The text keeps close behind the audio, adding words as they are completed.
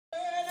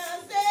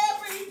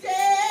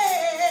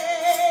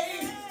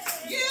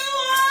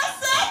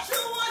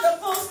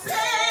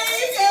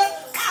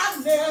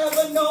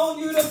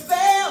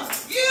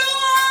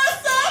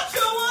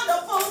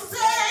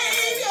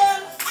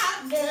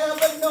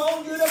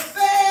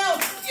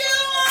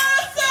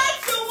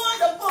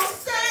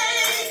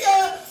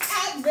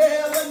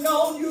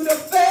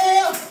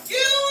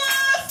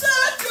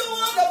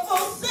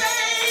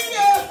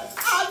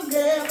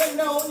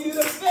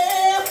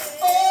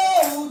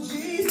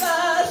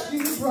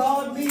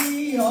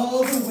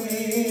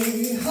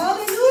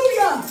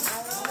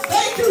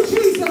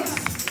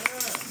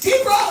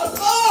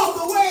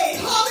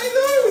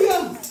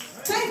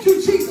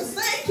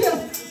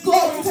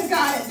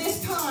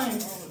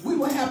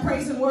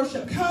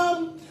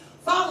come.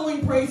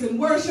 Following praise and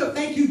worship.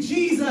 Thank you,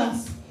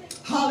 Jesus.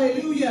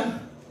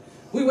 Hallelujah.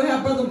 We will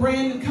have Brother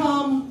Brandon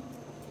come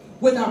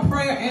with our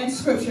prayer and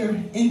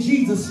scripture in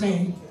Jesus'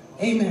 name.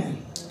 Amen.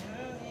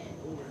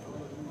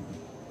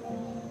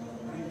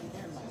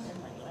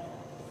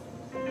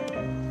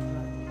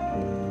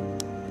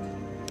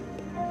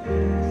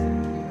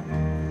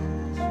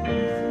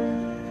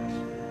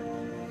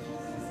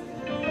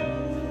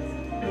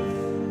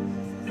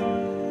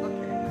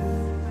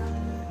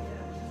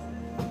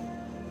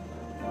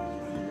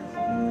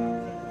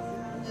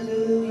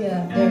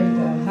 Hallelujah. There we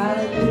go.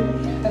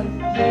 Hallelujah.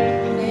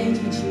 Thank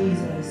you,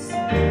 Jesus.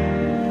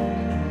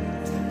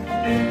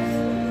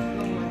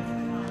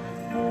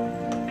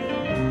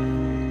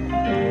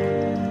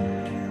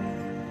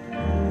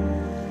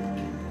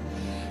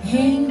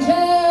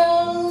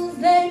 Angels,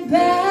 they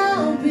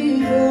bow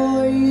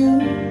before you.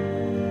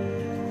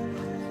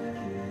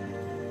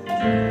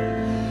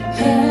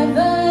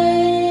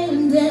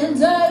 Heaven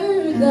and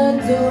earth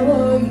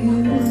adore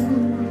you.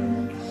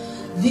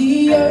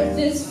 The earth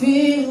is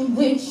filled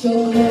with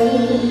your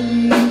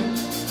glory.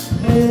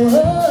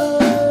 Oh,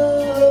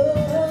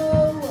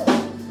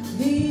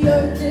 the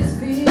earth is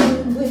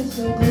filled with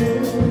your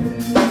glory.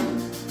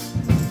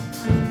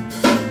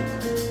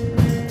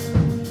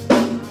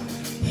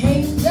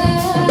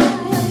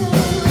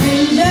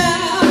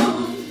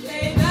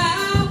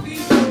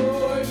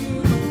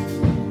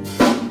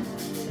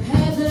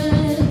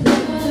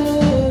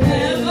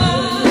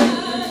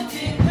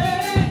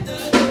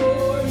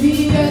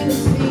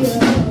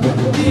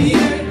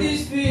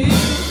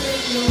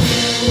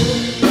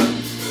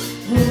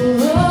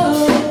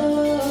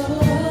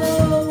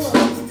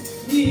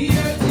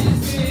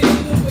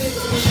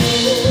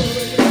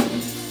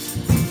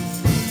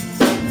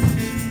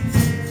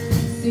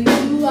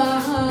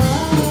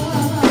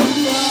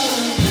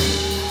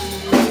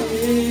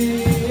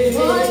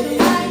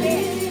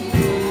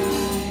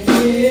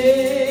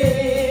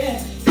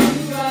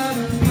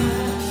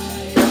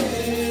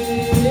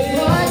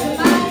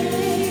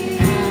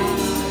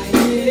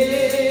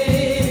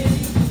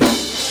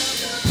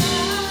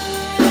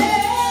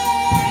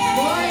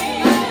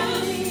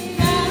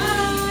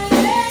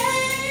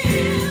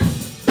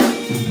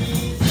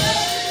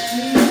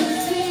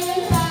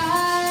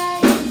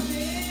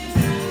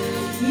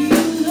 You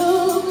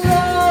look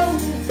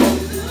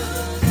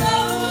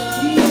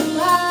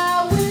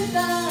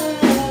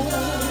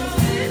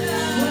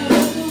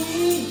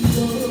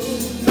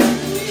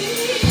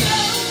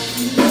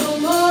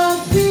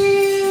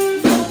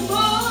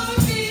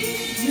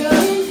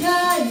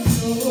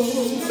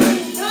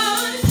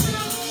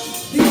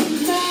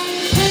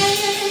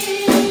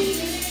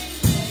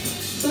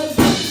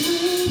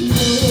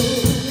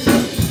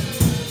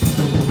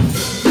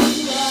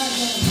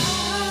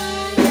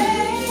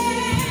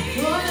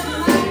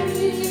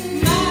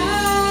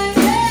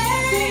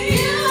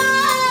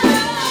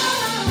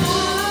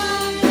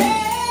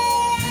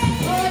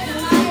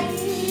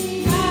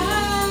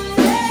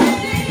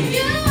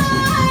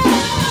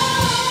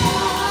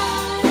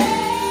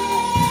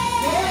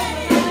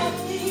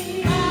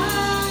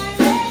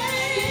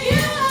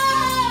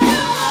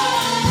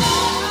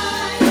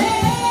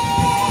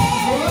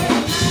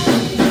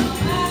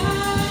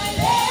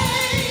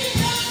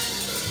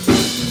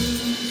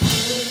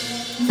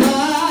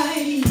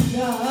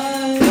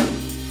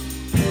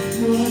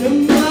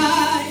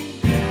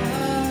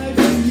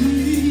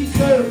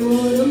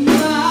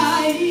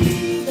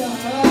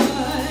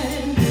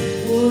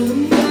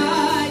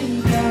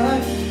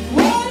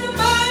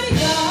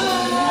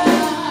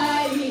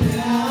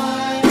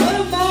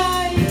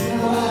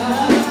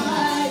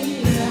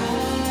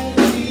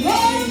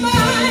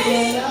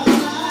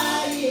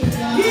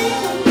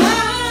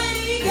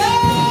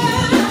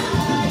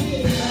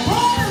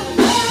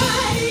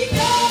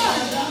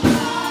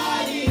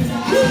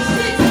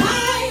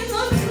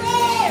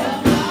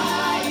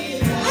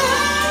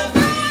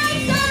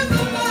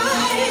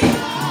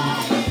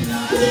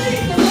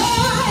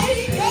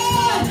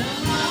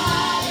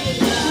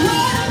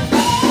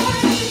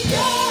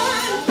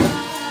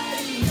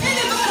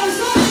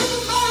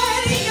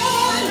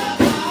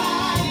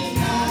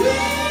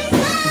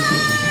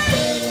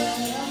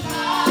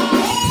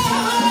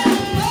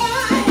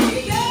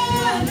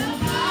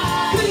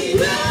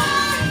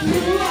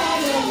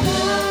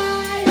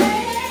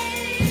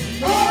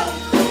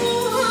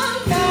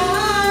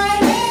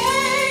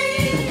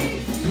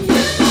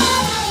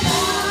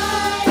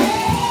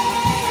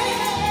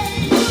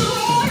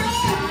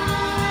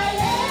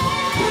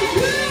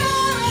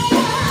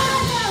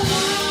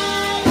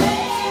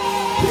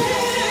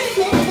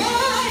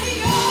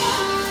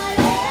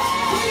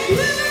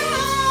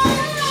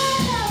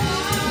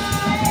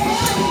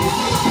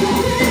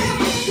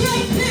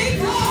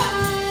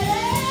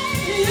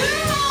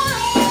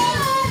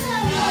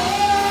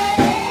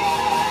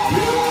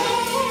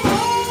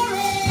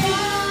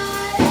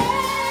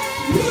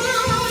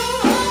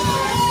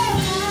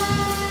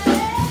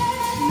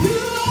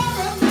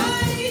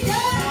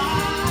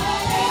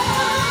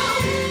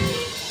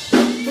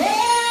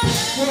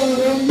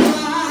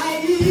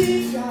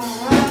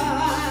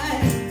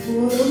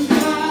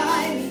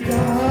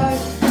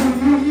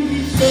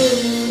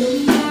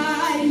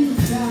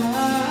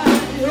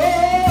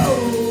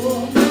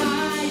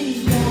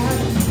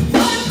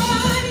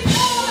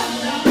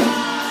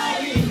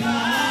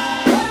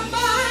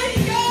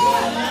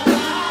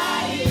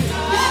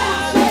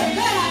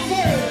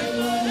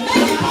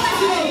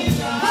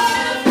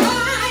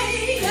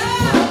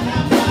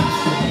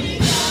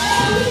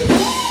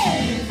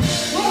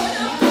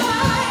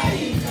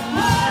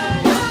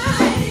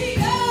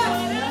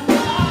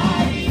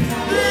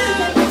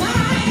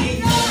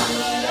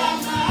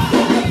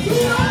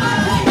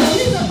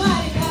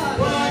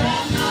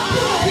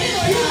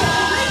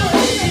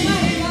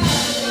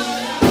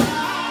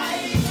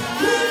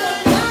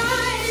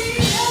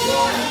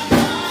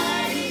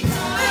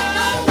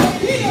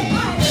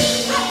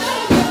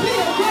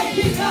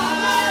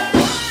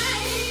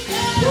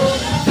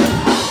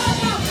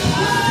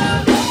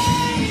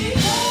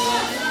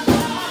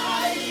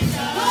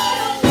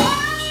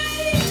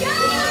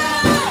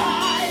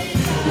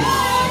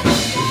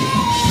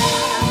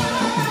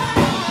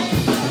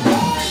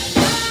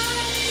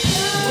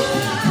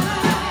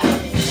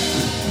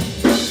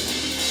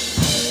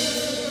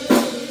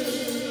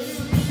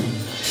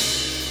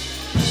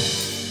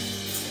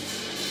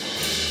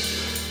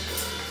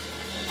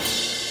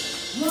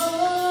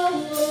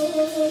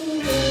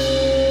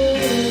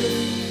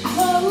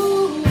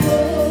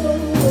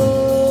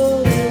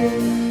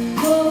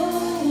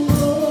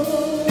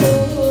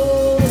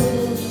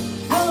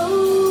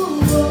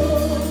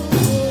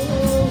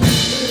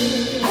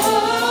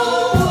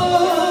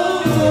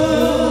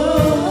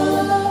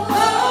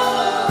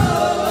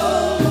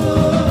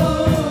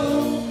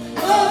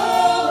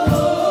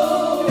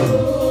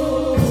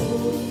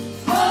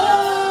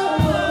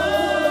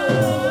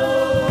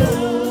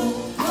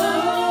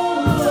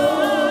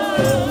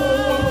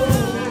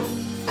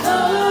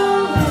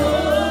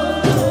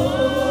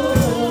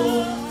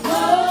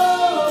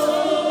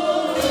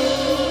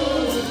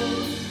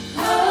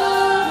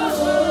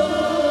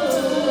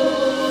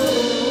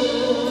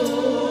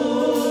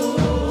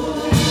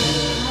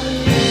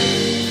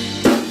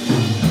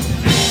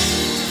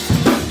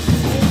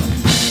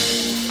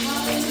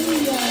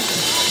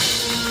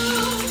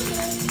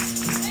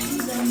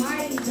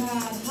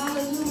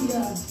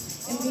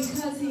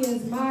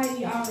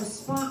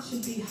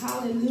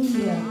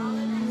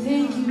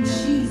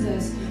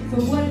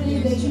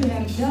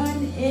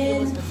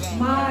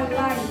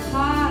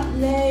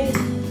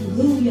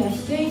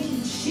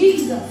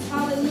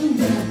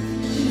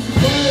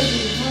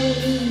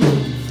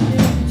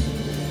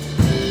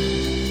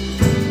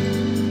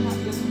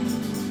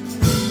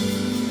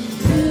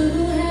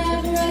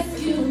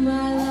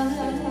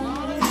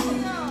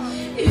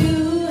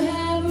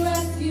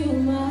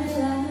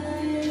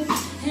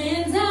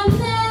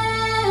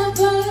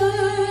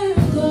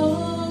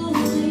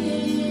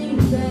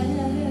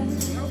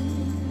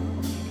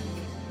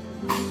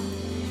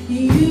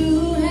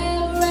You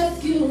have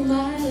rescued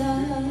my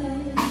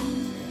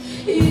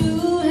life.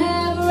 You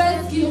have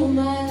rescued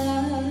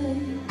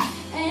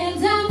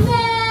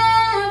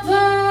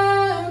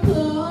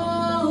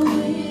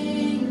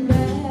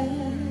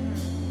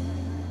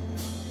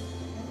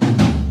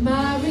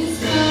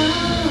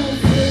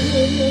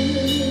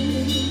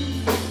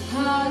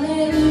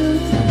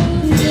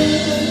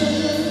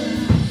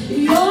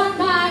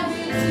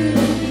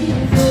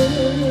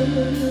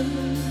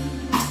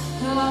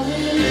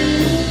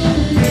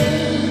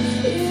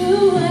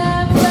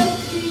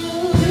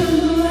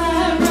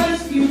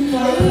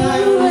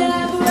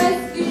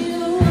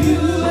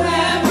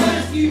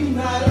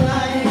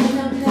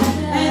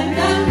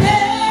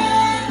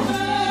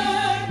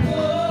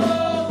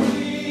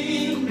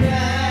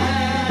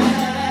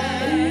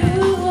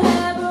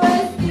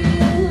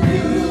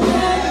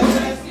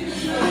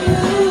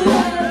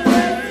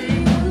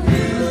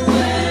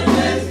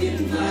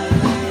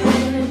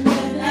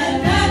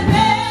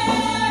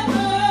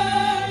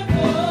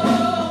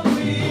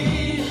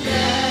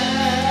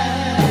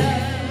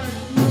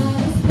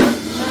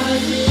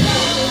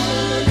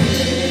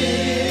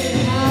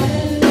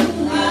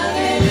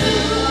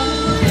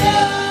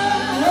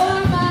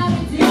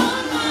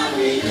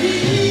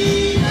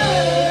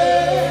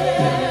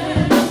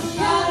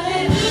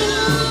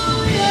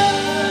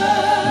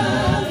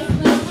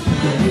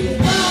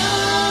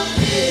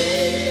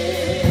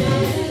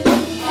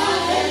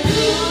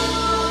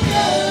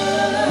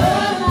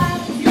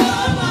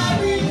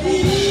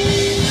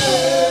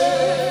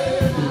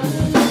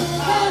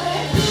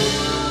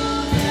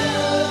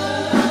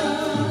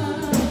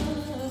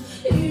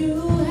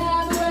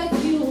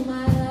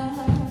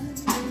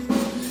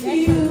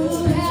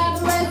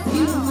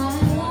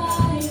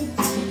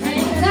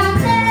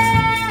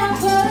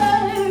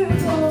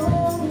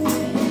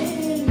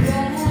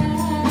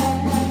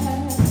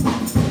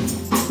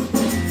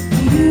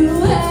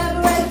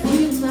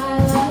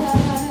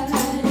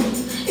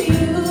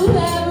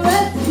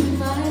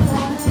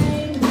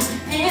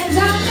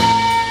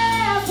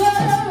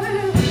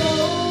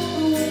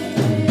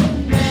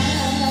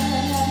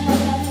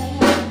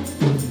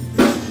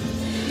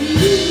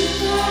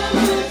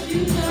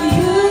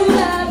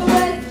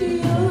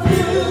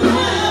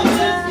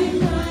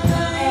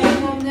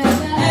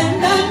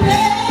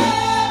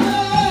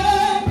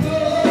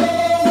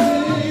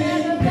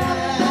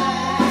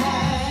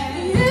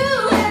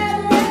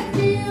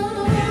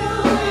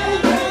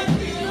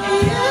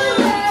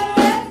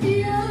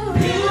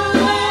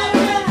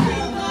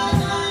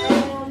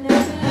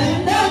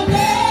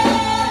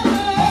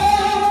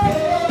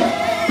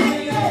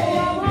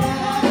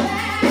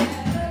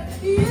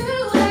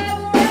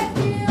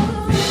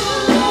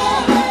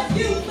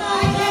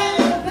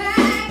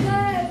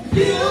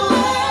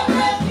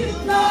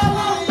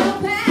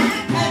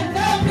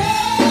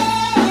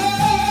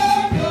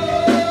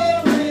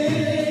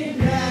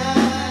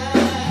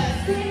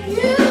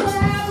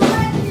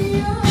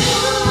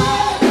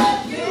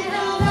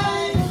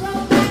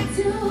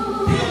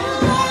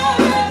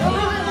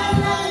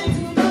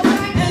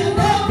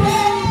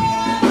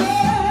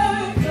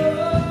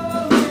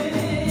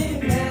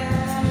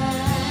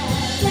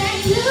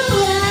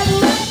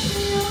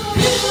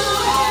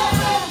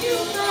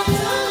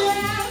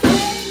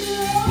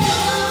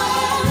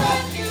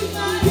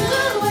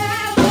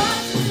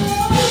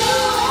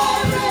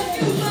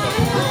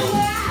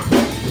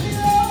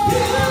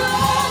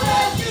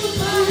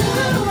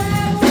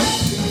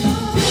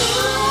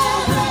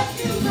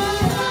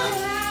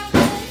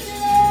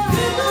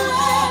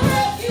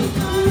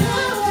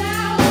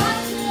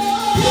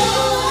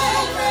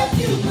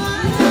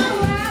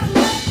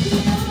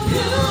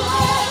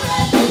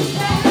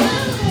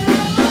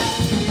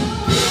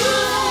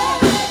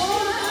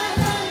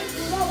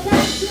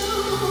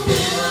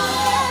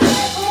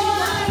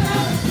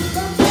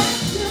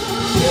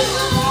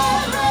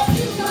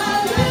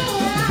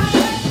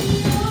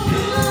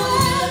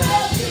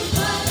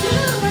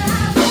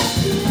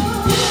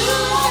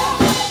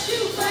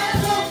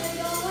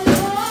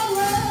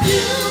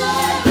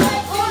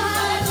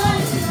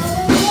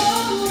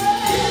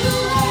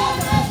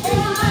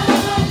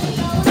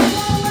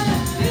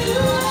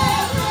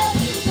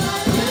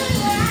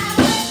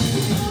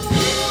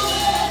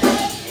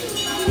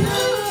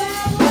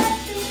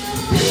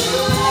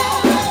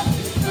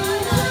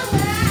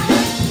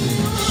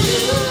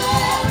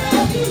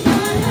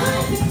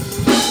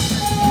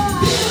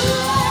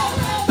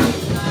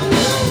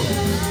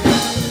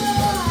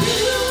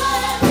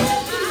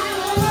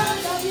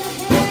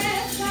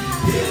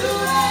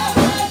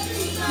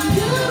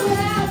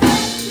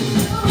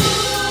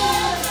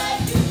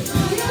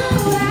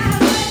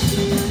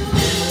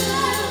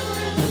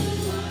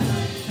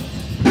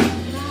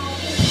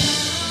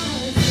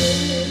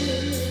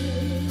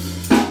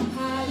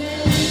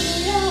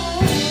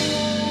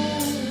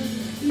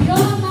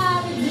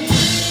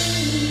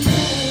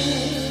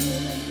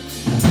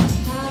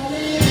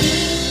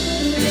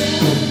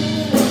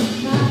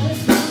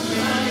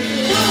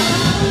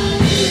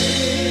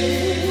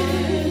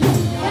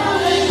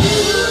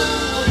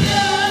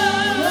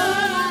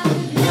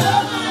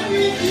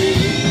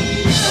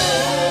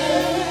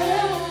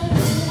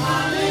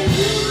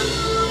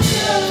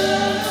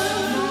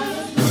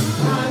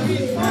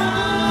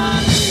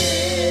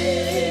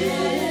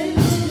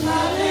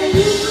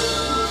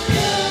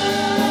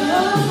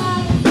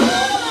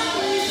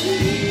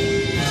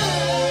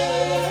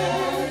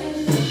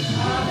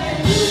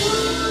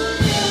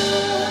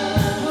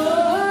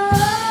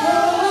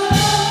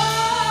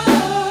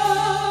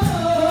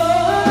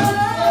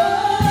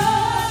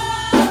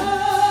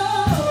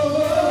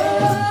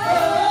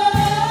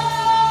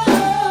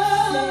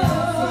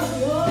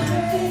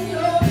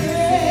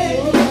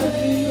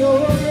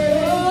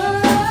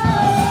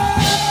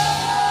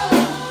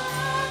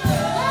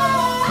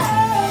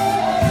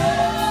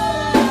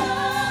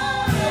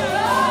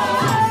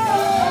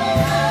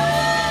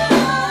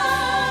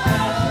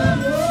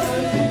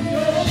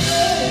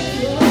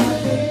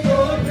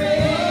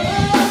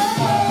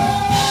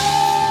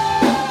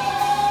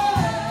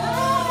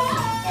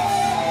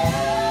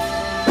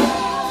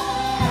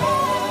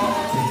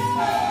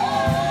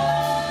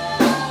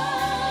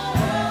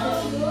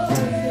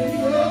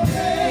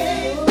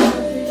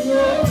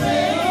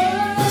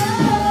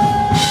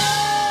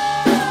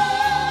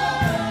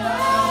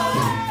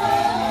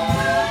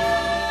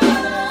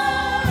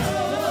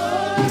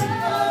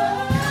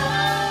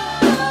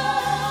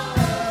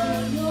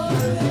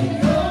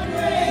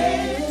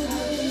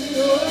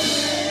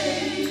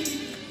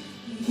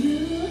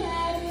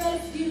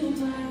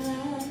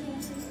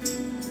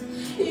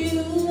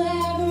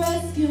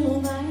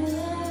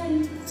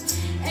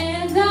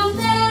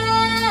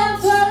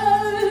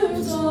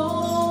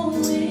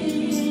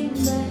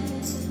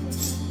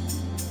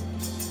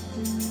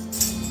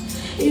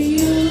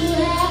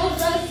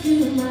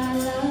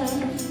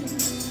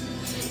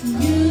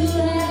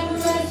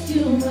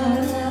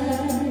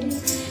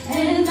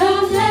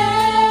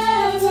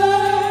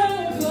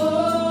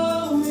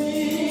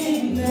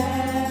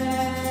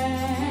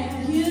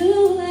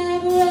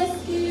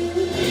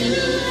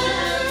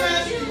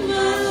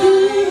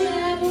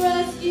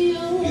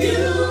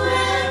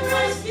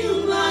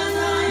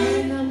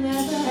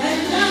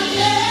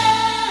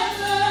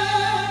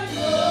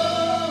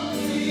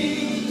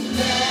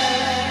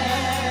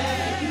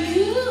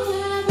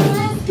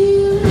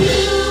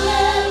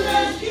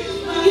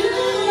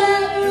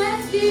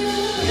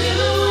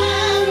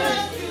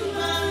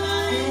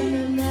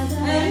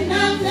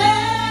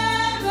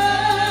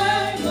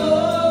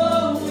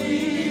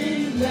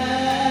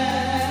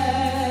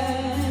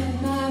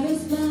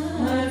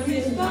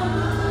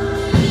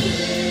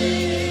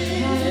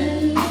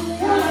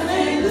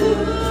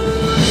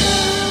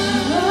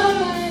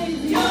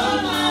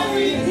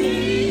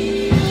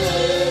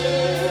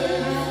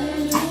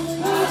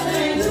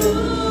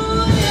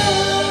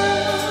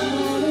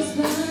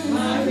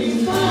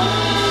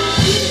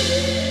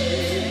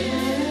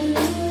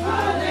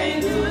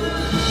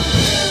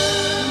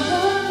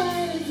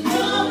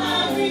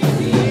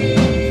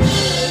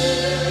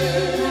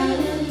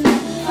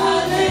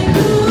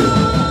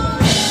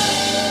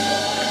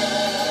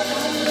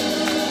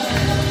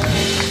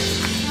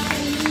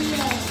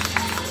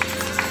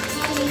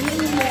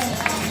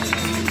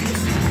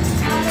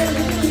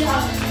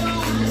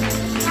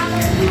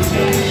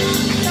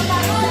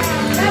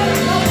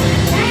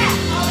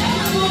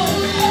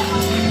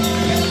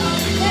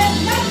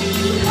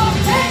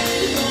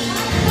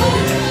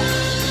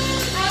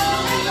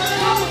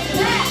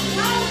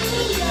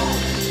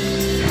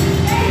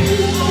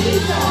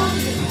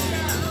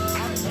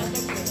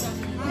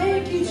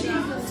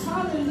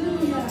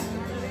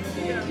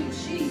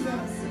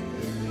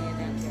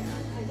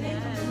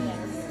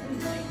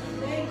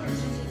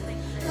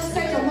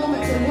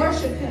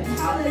worship him.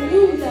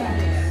 Hallelujah.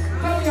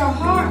 From your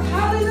heart.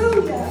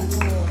 Hallelujah.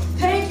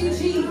 Thank you,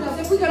 Jesus.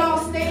 If we could all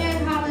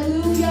stand,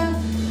 hallelujah.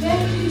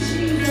 Thank you,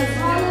 Jesus.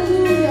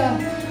 Hallelujah.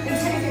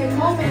 And take a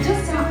moment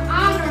just to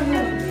honor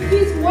him.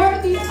 He's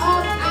worthy of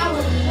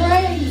our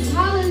praise.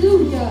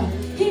 Hallelujah.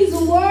 He's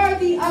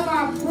worthy of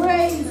our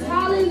praise.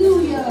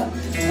 Hallelujah.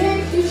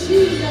 Thank you,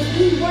 Jesus.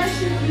 We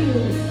worship you.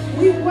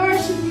 We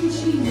worship you,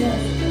 Jesus.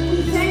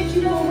 We thank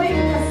you for waking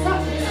us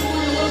up this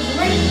morning. We're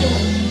grateful.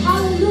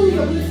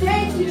 Hallelujah. We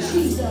thank you,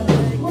 Jesus.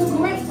 We're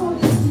grateful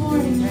this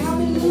morning.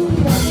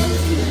 Hallelujah.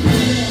 Thank you,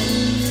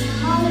 Jesus.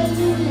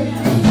 Hallelujah.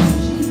 Thank you,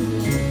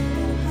 Jesus.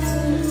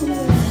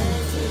 Hallelujah.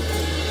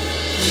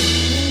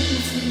 Thank you,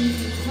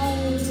 Jesus.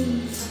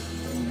 Hallelujah.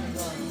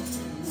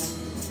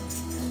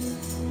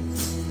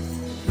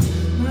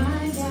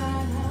 My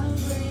God, how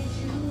great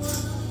you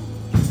are.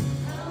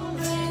 How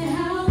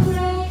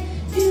great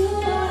you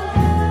are.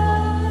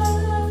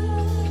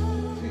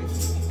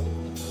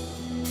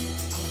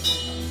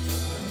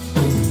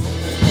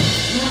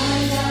 My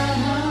God,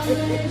 how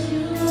great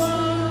you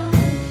are.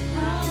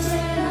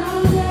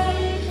 How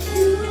great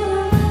you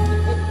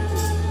are.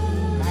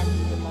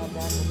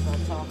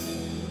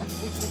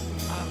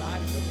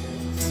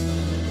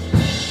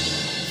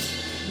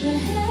 The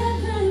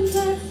heavens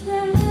are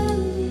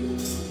standing,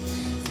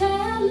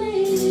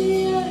 telling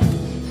the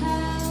earth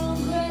how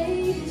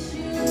great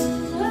you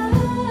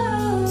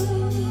are.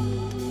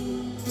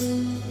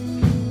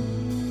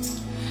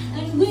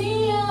 And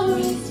we are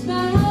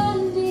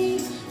responding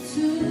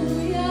to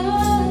your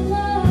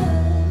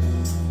love.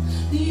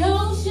 The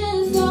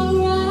oceans are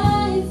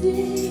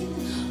rising,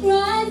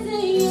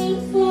 rising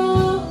and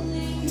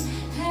falling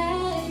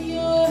at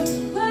your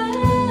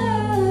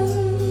word.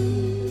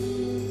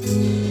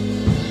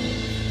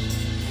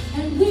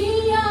 And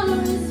we are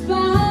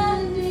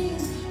responding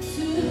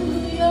to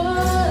your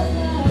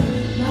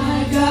love. My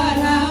God,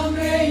 how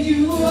great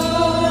you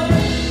are.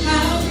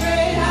 How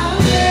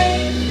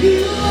great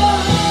you are.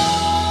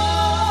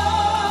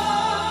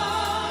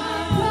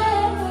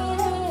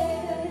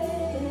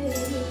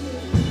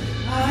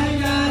 My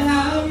God,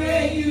 how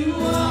great you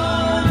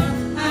are.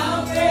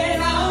 How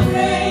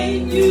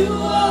great you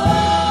are.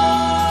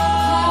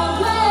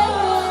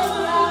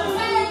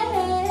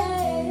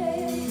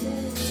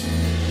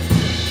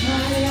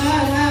 My God,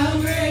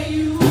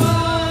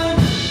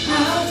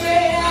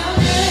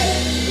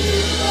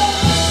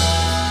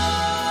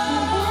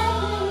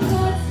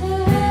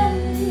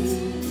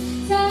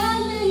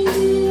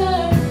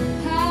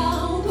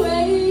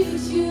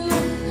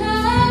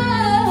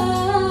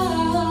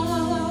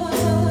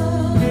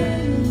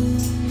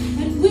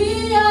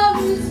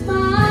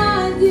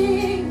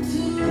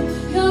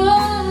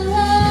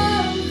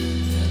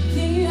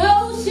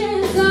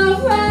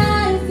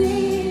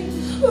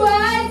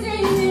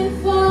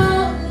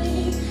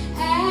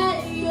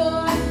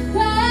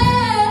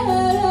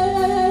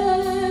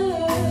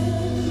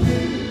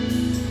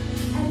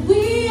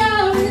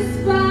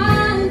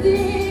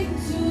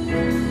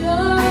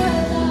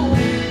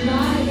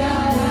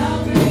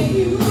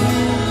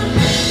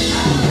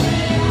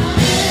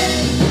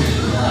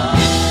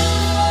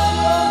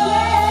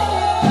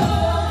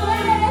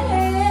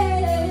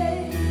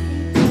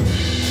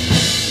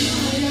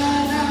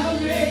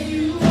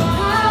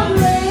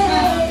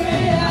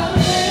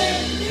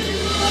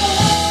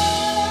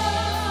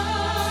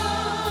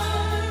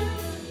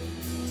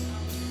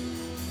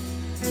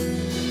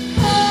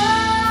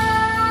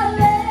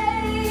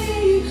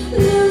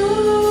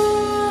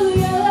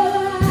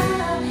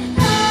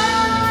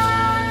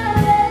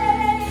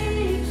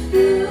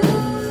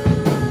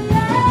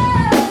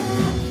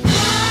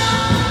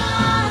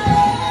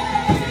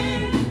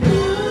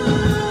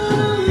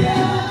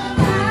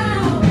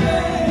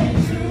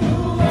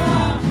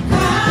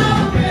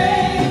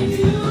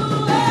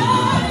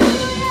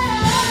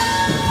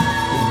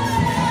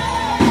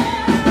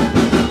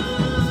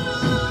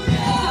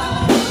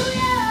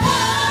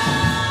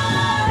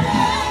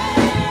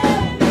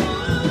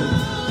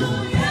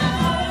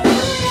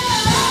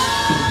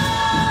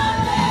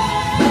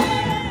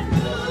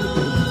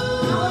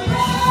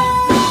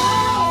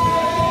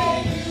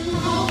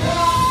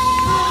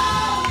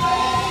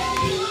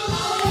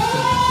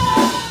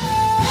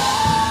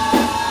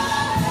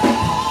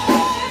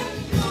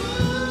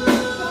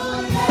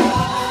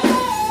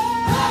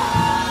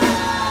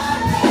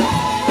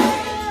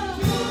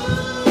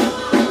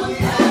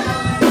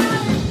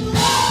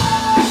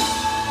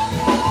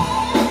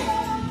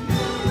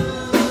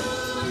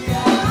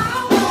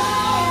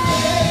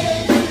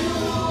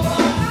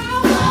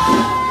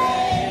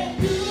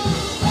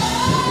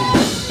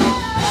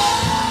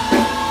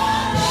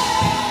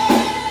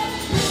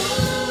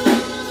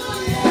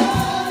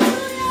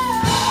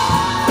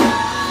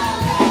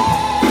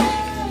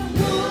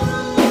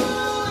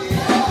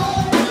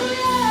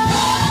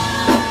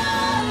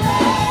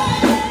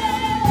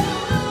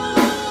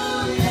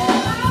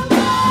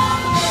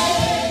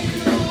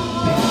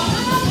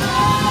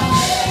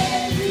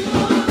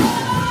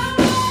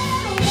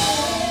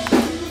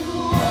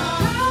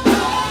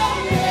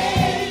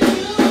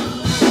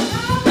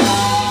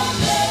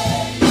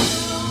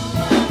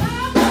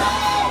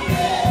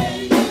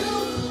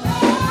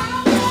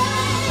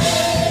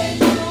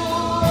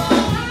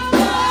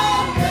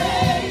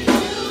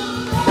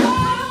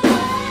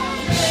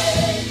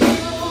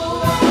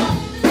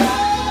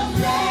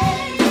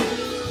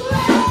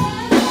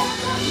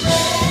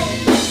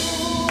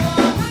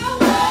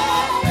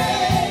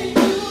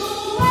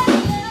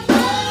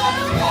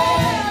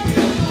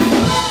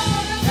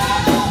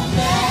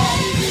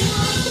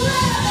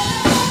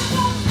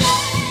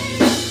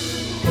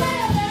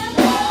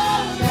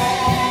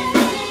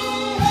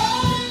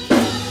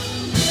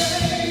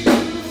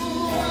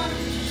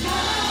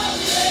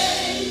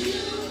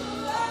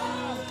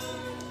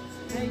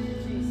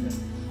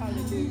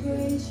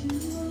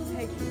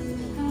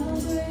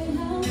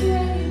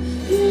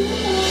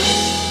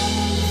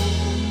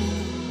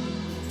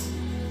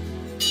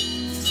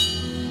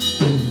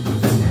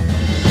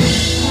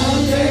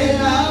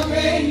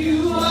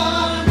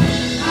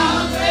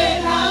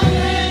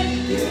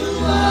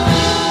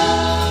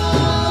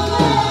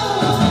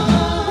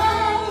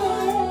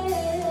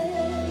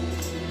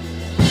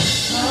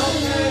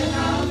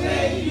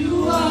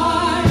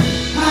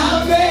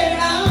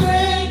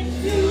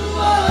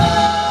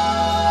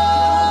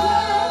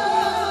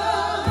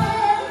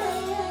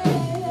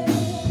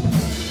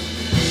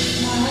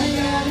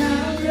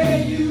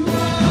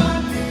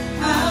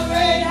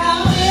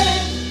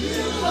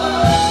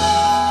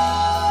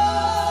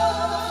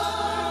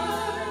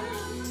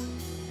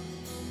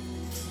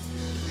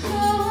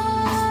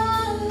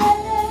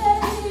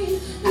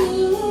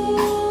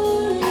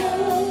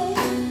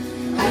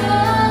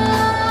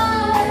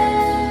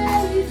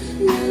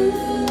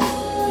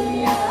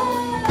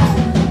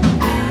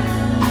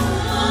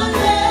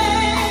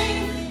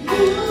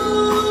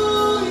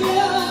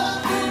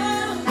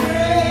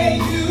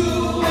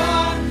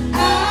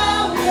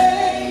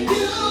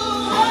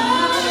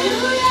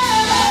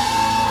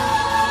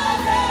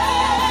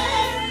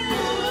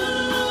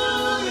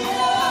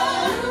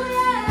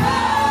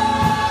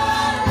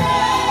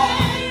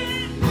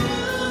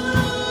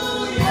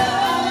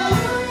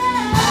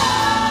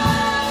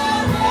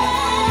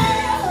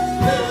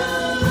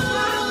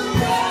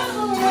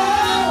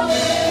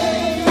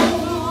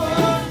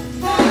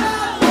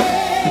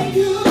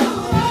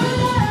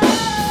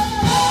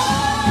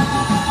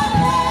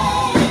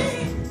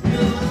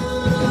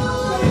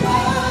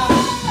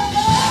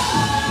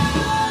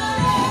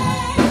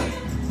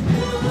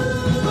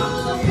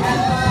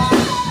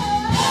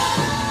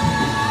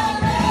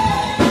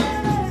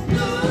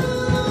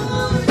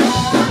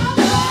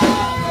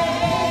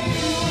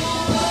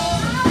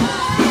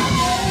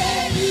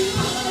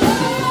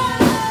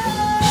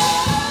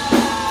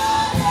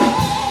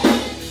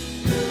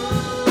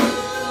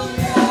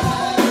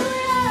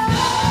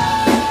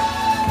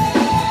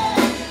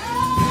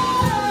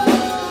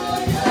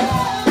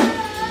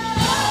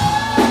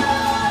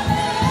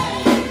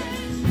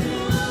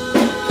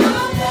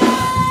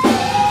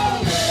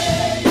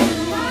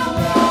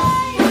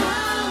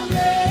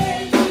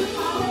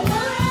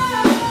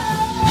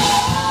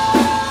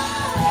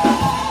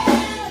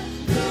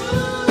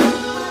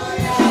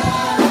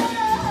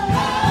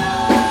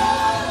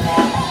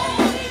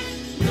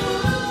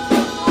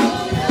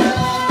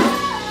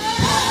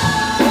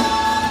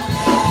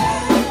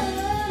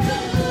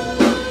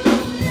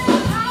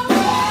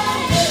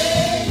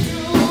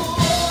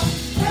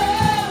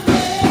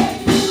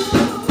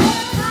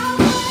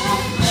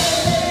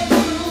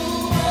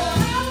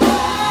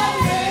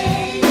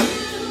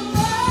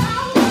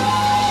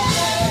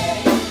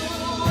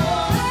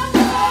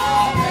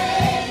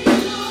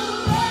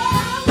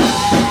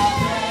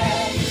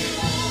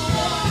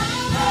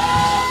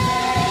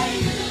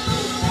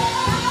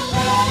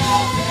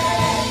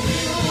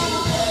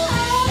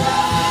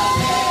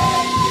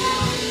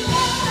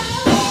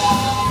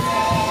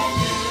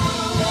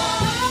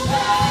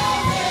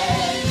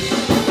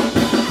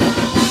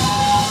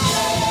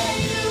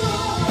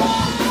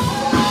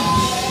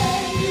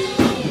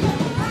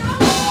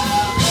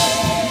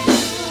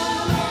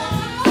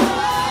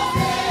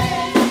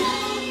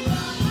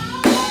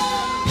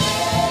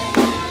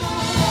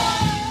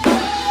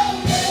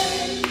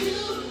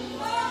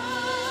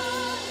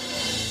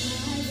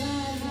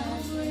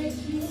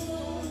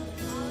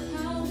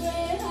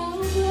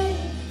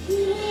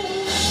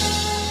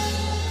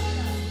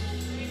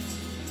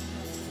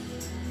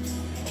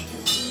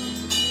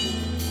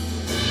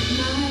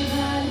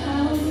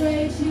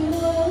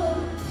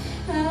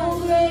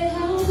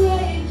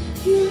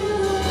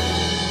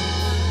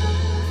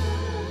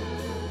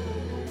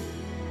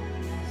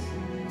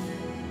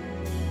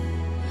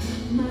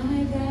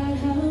 My God,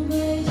 how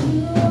great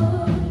you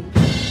are.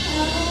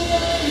 How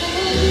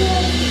great you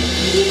are.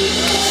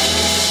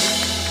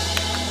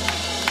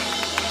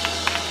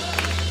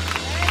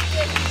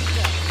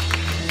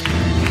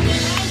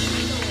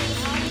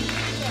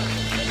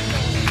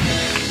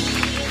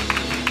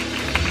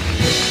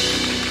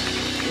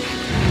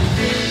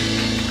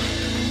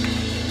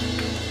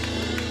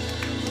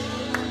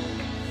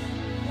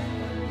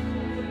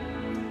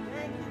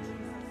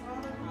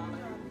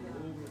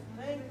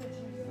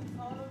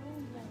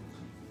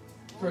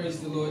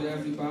 Praise the Lord,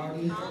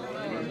 everybody.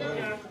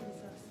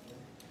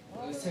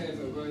 Let's have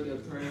a word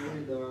of prayer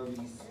and the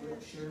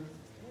scripture.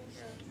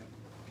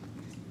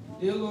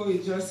 Dear Lord, we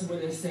just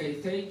want to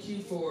say thank you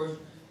for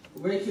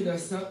waking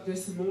us up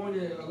this morning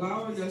and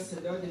allowing us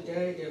another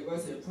day that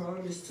wasn't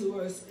promised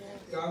to us.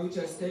 God, we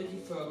just thank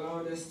you for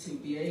allowing us to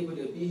be able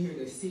to be here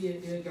to see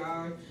it, dear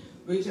God.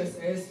 We just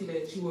ask you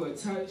that you will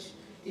touch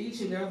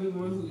each and every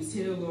one who's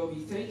here, Lord.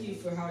 We thank you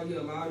for how you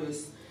allowed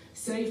us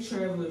safe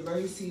traveling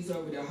mercies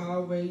over the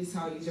highways,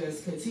 how you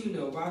just continue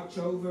to watch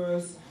over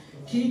us,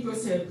 keep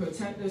us and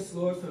protect us,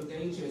 Lord, from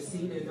danger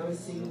seen and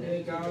unseen,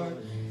 dear God.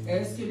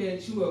 Asking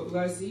that you will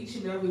bless each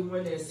and every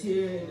one that's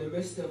here in the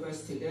midst of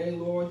us today,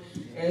 Lord.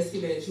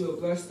 Asking that you will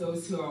bless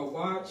those who are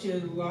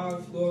watching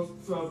live, Lord,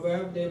 from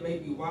wherever they may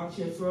be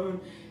watching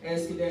from.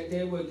 Asking that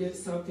they will get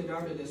something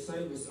out of the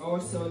service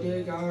also,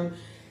 dear God.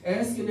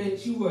 Asking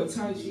that you will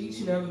touch each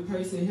and every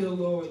person here,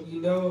 Lord.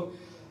 You know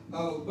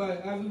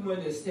what everyone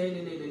is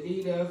standing in the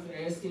need of,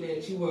 asking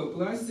that you will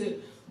bless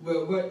it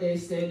with what they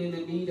stand in the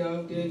need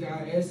of, dear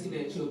God, asking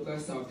that you will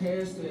bless our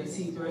pastor as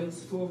he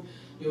brings forth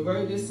your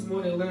word this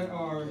morning. Let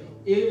our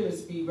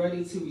ears be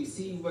ready to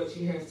receive what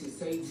you have to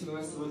say to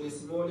us on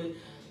this morning.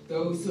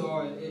 Those who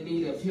are in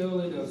need of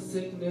healing, of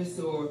sickness,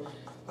 or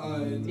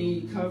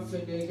need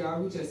comfort, dear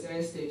God, we just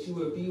ask that you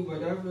will be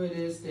whatever it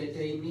is that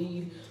they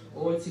need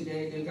on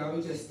today, dear God.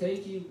 We just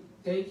thank you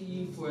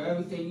for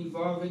everything you've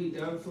already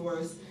done for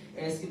us.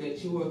 Asking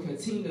that you will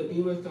continue to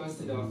be with us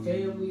and our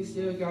families,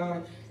 dear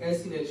God.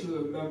 Asking that you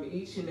will remember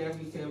each and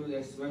every family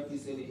that's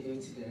represented here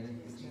today.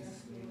 In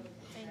Jesus' name.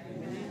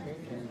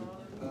 Amen.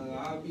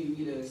 I'll be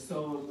reading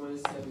Psalm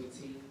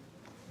 117.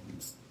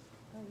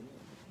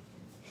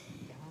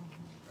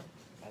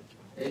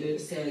 And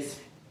it says,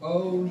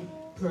 "Oh,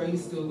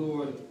 praise the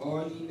Lord,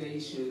 all ye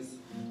nations.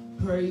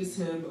 Praise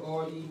him,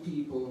 all ye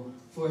people.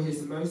 For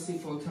his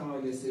merciful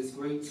kindness is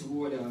great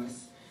toward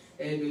us.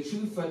 And the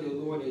truth of the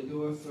Lord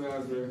endureth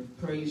forever.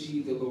 Praise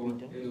ye the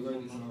Lord." And the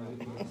word is already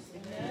blessed.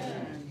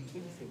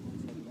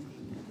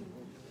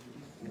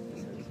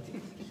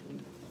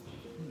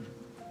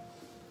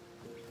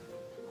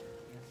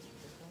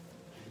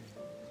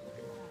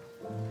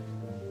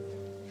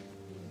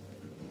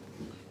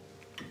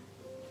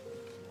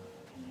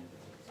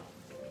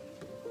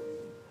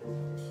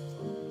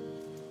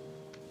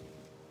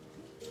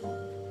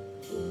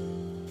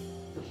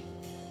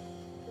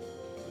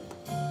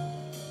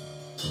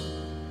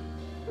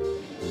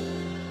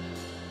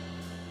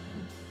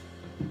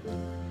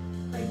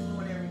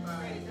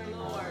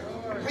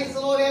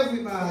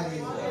 Everybody.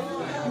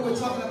 We were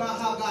talking about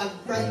how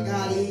great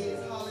God is.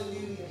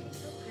 Hallelujah.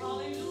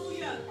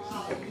 Hallelujah.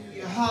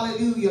 Hallelujah.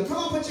 Hallelujah. Come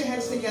on, put your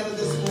hands together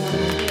this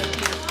morning.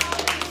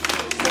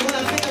 So when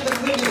I think of the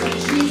goodness of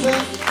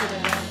Jesus,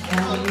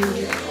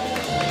 hallelujah,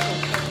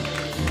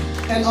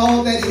 and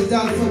all that he's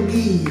done for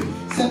me,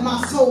 said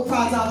my soul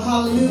cries out,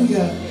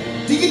 hallelujah.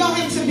 Do you know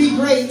him to be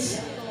great?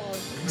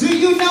 Do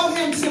you know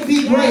him to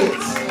be great?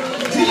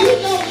 Do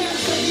you know him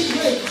to be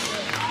great?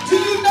 Do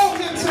you know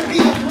him to be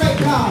a great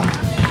God?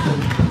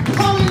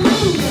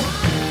 Hallelujah.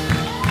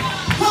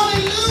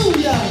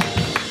 Hallelujah.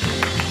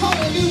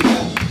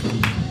 Hallelujah.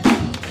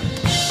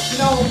 You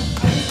know, I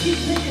just keep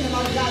thinking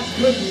about God's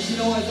goodness. You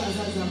know, as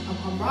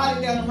I'm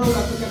riding down the road,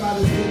 I think about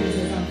his goodness.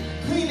 As I'm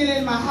cleaning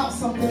in my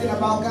house, I'm thinking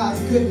about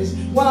God's goodness.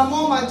 When I'm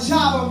on my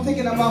job, I'm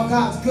thinking about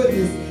God's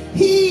goodness.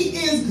 He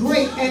is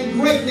great and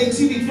greatly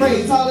to be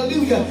praised.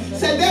 Hallelujah.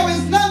 Said there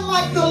is none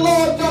like the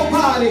Lord,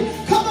 nobody.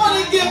 Come on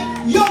and give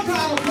your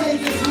God a praise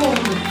this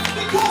morning.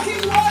 Because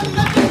he's worthy.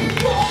 Let me hear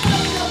you open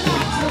up your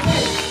mouth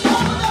today.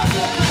 Open up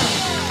your mouth.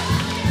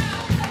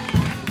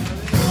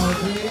 How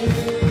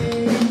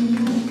great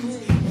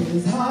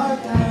is our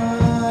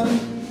God.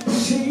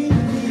 Sing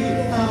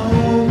it, how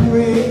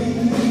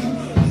great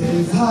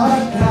is our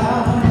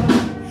God.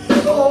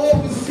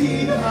 Oh,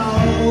 see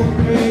how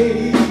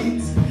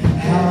great,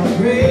 how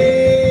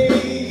great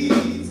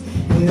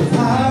is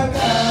our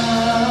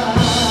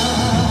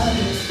God.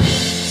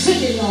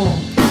 Sing it, Lord.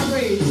 How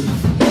great,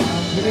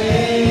 how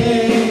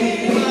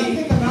great. When I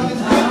think about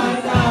his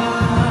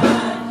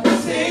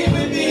goodness, sing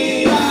with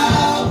me,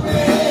 how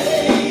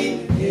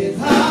great is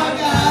our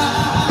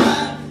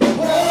God.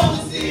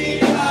 Oh, see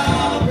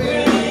how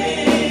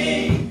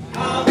great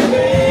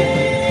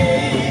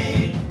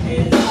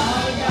is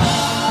our God.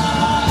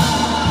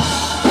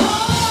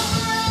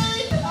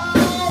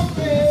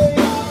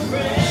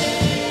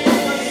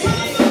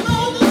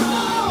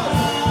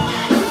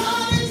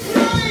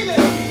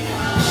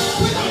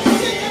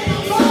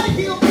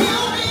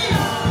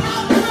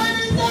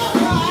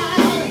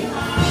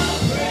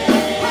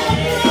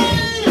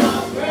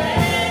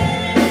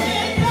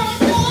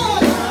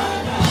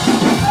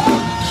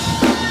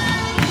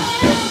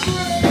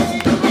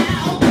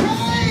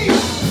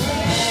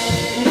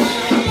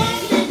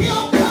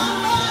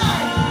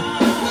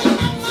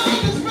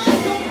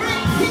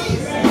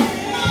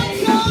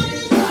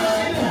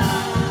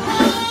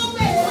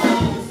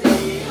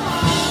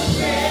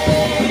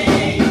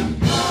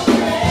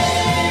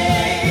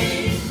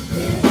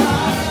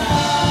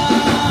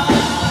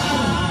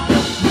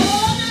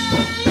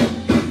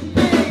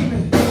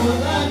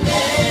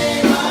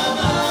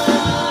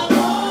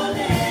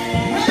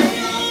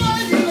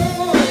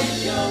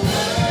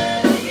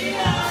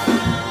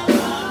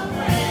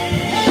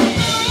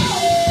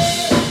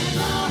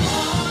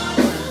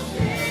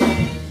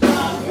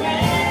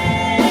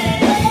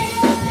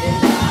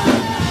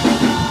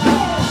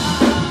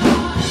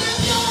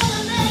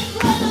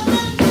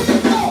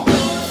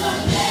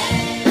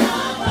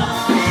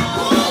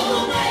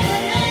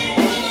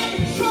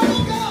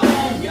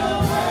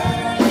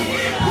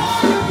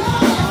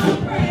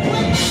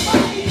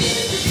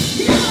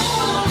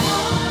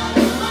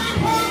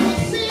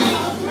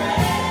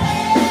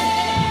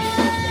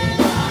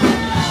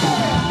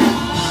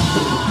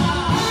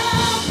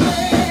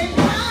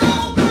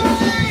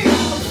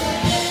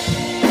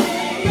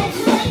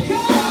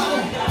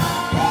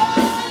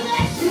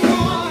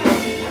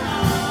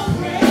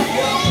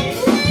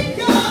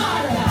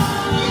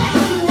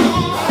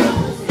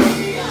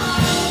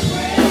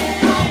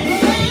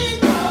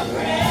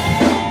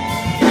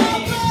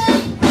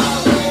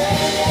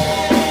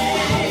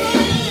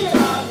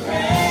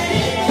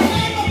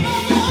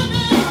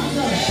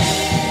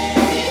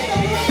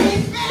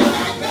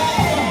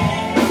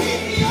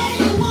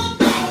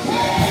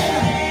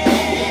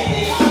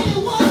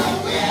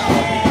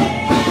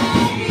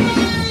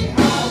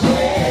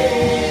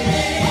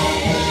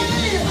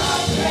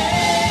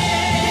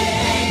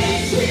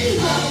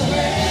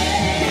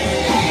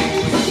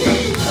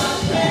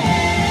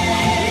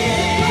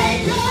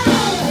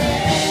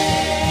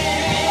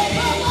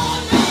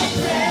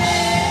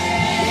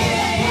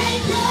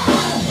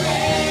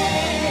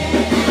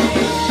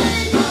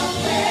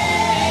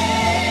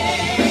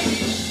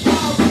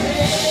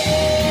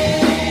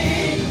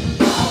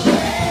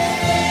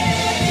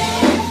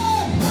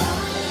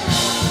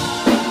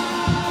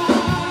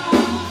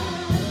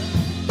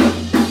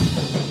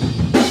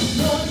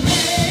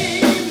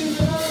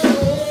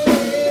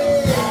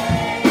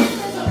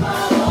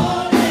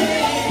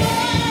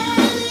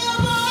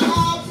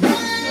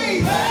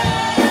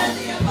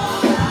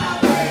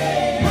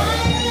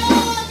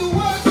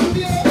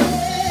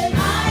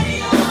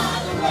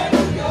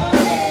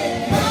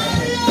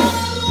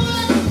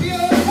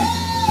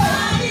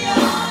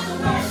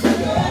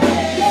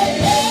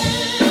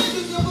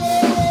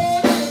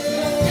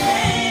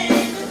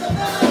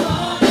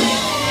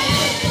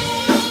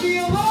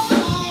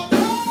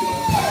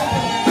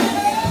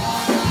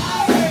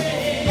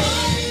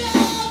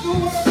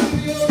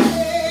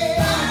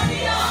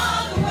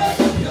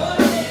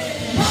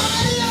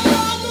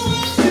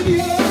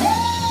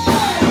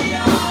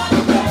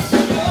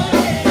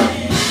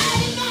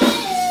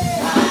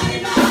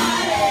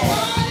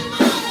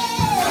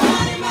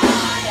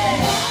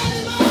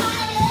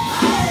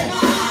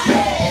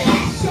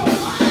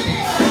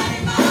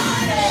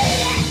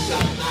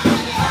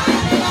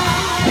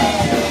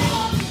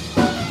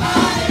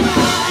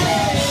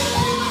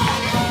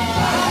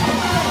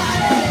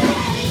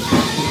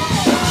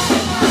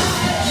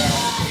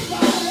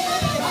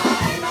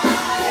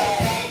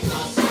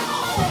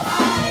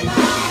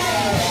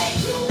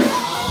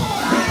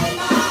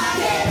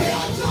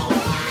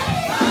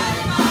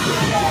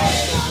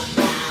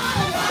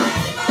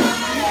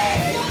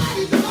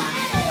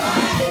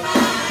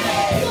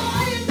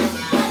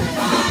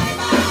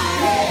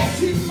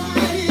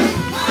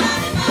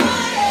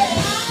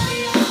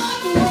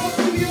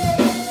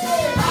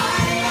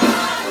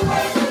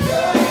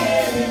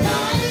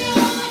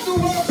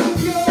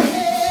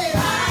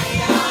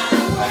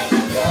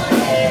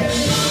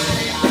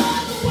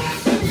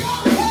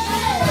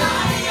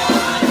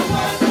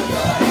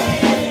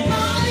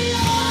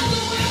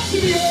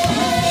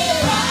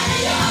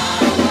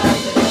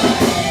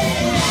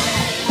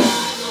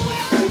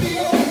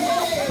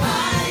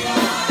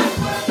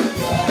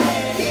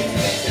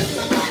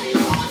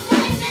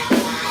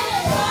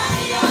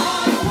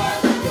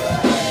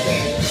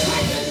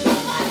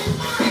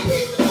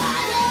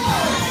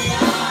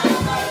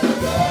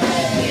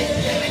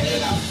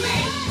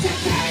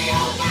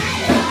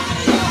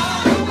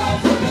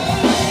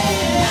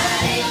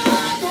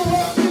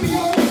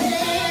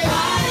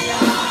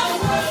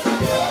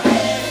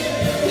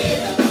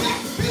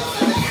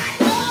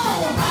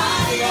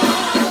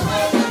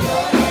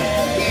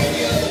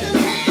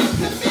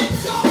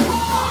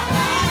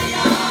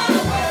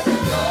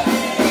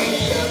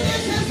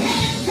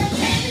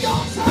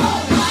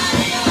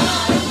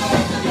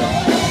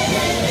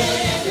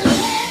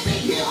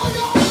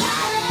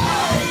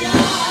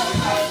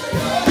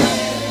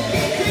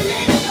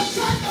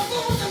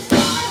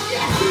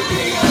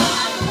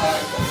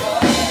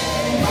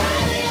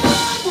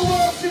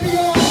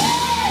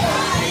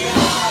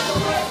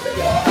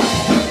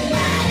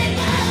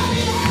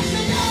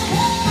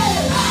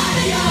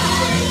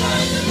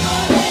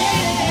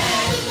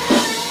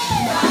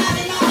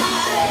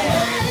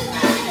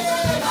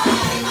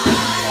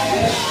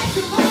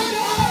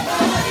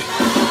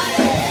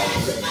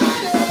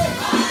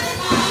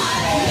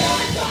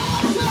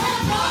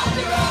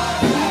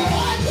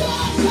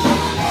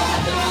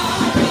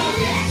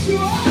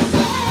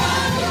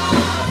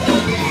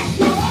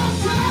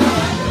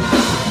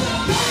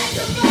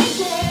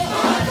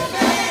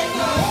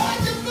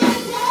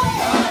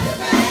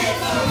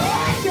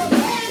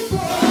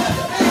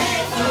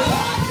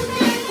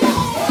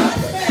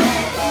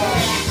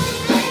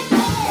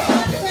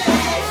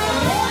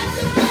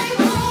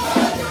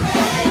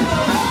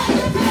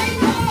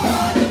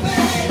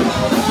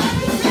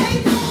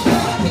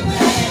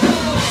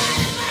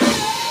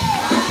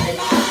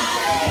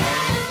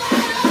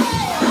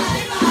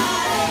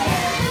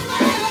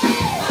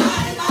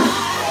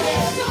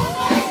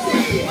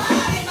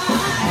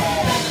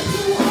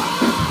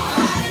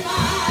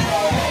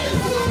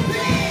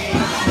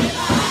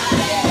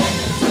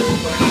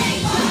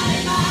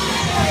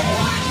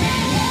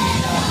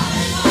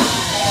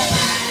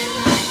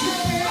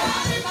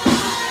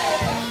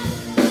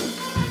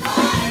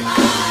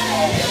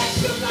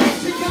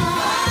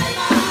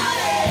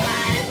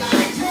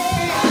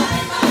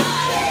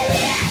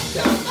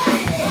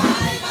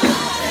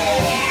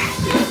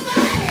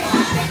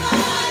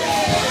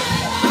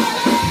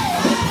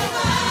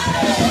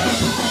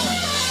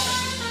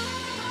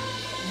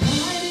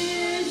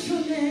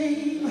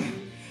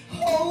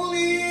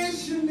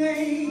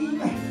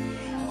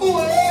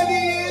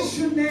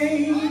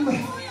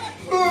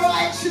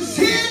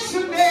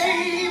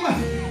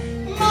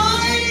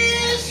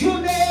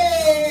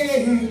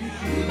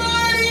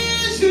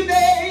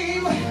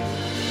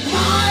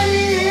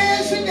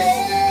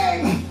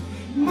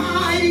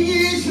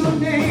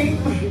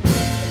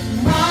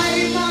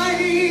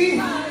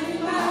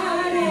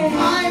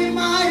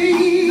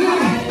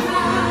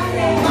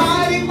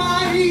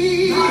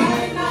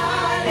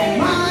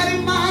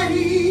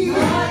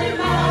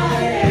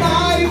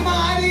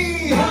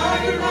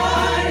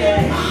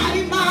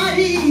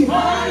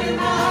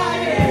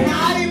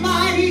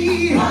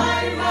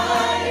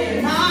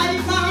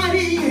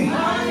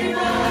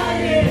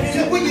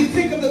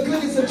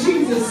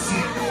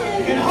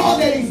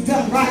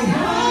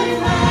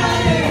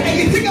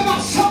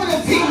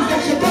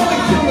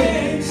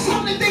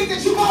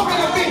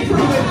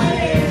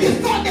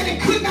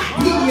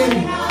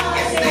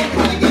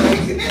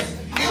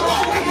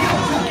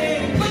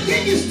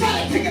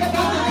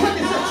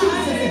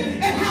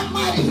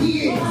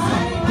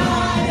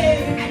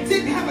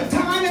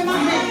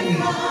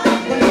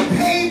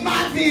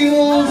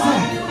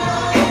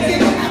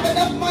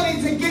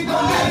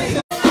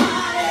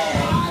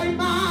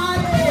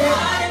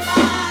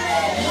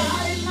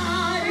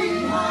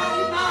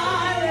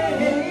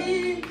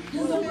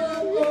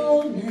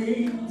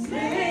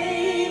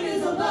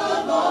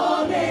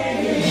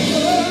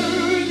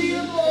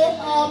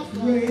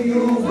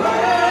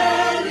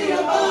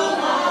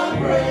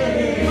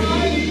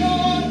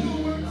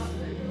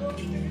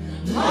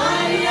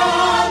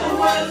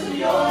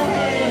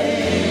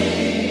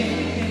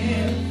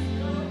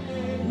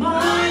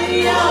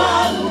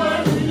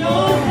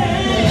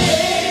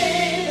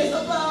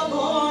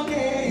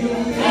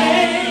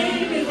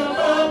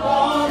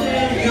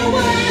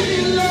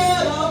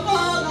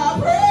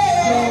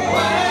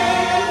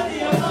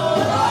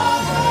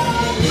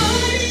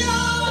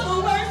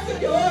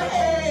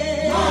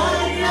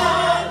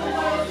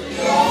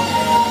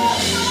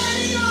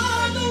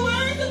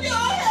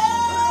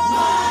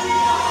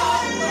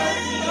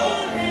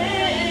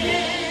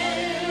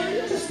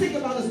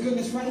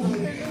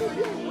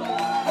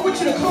 I want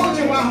you to close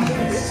your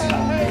eyes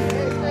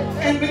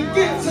and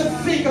begin to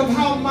think of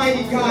how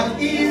mighty God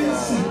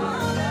is.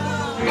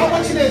 I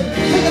want you to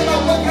think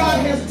about what God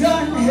has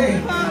done.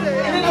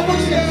 And then I want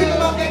you to think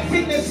about that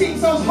thing that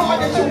seems so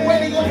hard that you're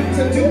waiting on him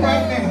to do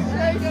right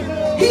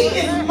now. He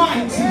is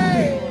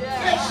mighty.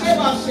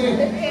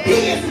 He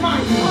is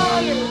mighty.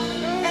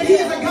 And he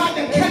is a God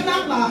that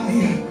cannot lie.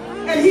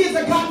 And he is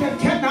a God that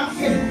cannot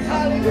fail.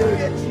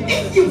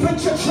 If you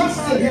put your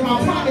trust in him,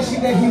 I promise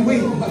you that he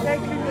will.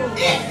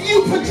 If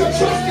you put your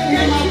trust in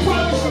him, I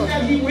promise you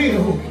that he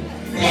will.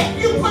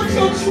 If you put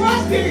your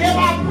trust in him,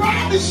 I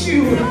promise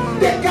you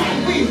that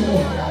God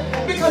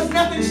will. Because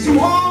nothing's too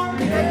hard,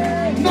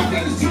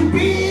 nothing's too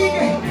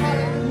big,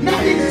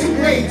 nothing's too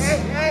great.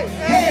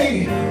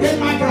 Hey, that's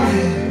my God.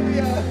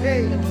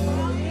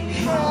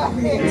 How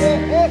great,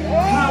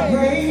 how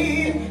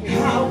great,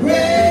 how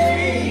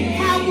great,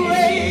 how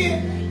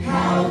great,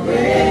 how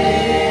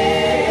great.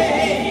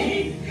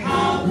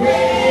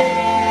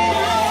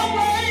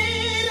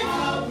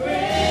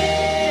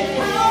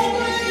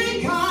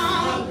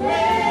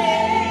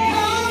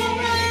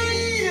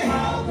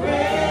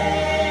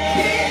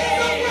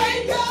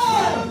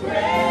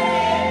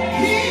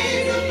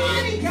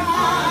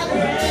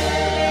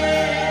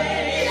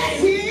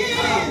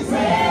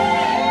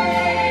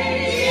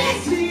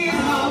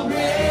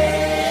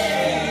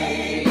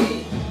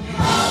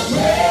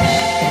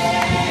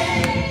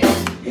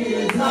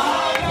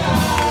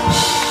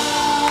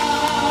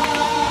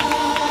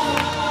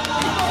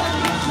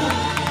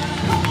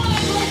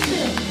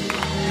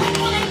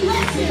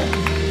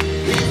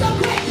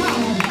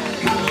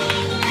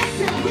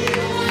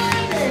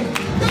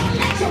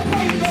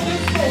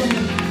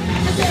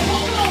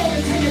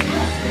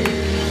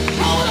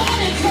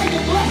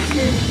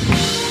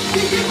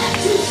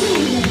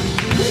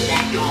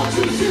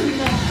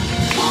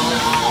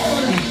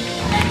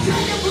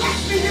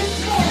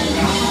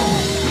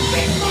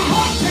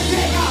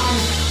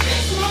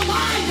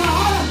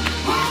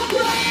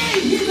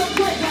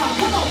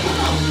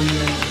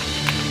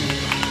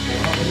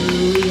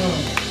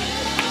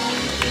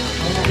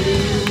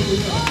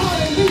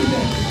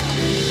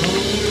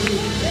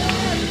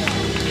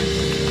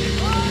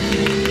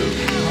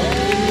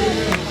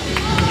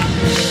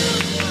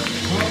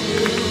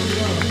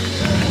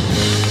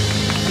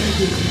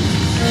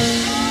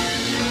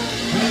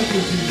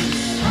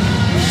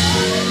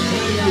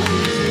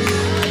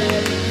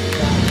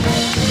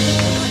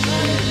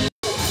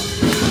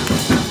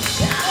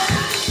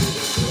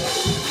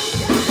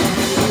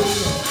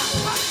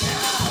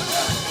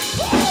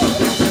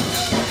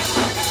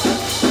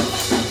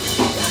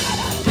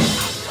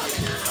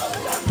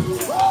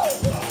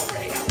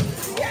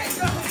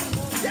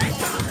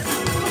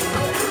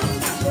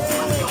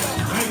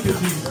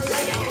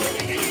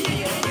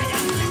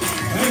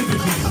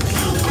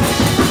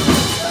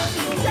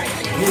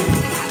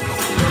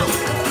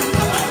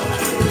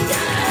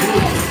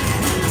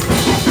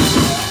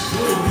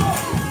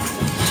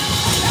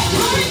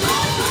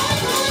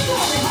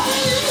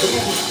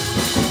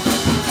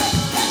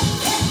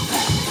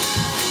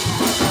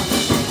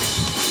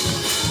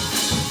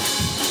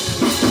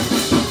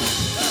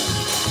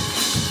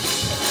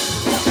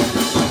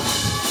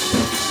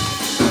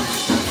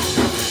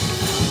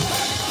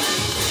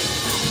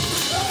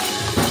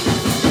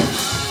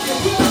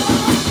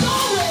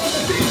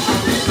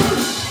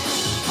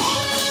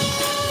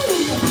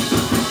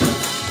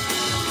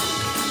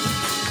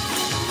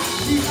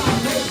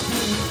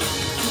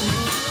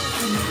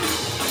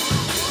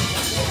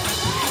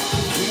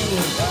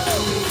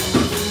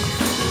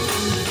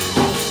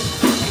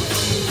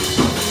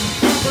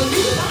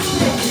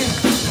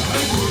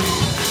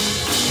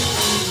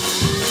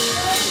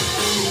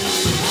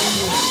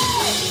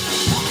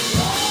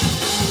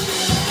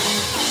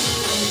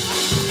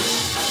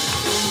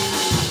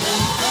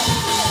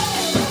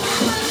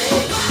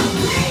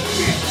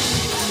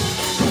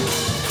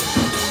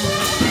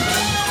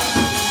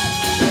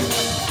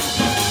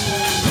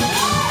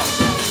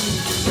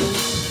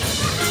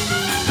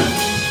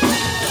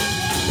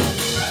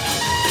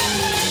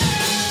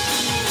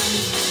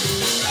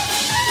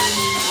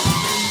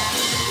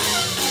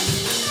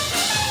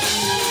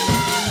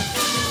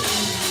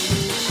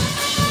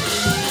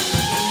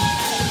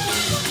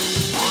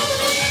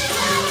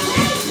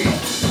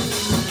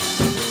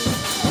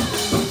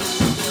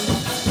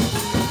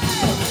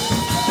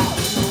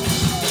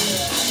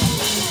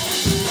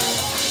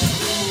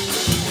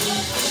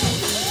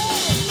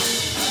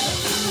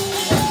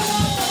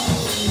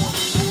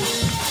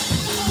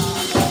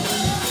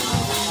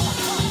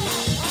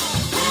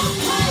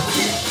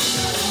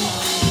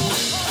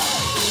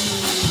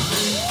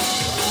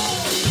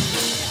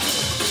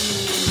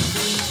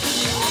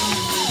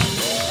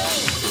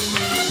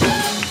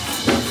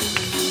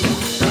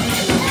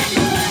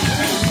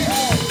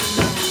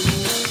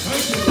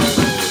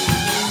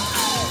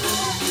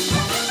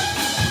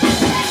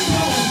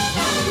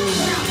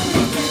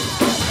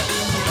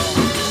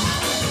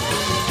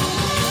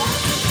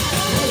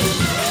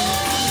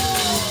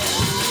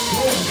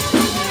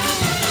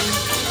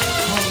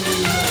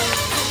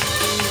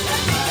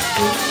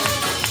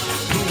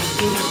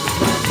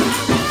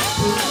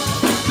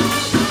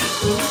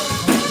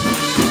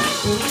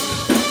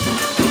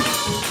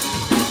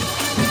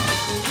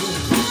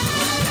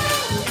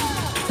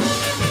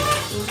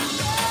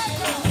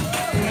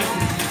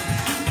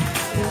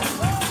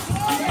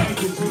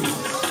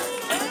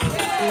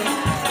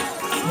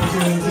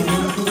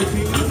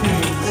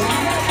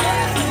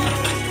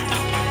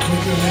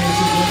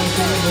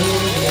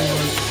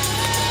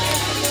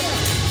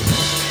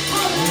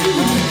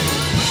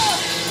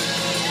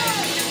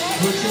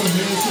 your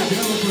hands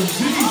together for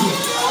Jesus.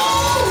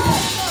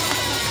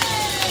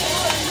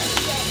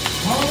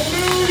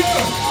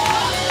 Hallelujah.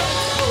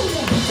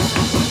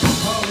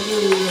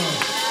 Hallelujah.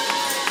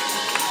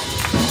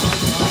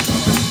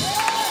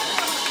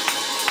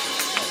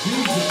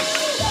 Jesus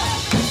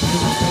is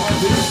a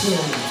God-bearing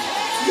soul.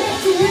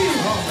 Yes, he is.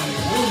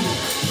 Hallelujah.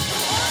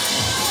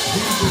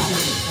 Jesus is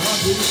a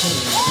God-bearing soul.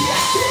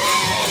 Yes, he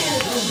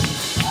is.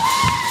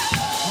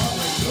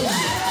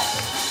 Hallelujah.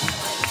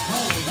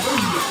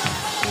 Hallelujah.